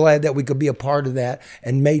 and I'm glad that we could be a part of that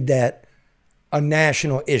and made that a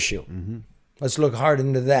national issue. Let's look hard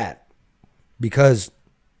into that, because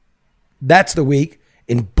That's the week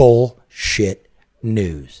in bullshit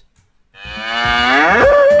news.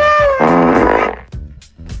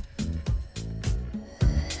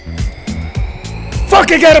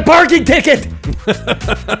 Fuck, I got a parking ticket!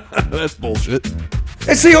 That's bullshit.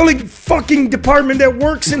 It's the only fucking department that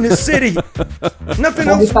works in the city. Nothing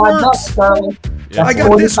else works. I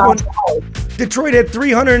got this one. Detroit had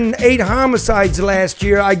 308 homicides last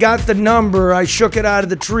year. I got the number. I shook it out of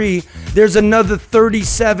the tree. There's another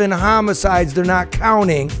 37 homicides they're not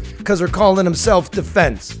counting because they're calling them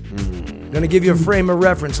self-defense. I'm going to give you a frame of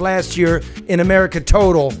reference. Last year in America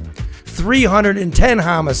total, 310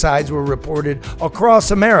 homicides were reported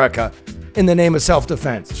across America in the name of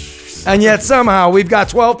self-defense. And yet somehow we've got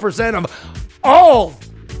 12% of all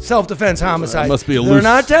self-defense homicides. Must be a They're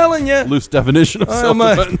not telling you. loose definition of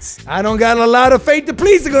self-defense. I don't got a lot of faith the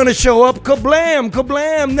police are going to show up. Kablam,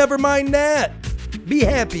 kablam. Never mind that. Be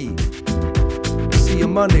happy. See you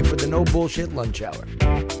Monday for the No Bullshit Lunch Hour.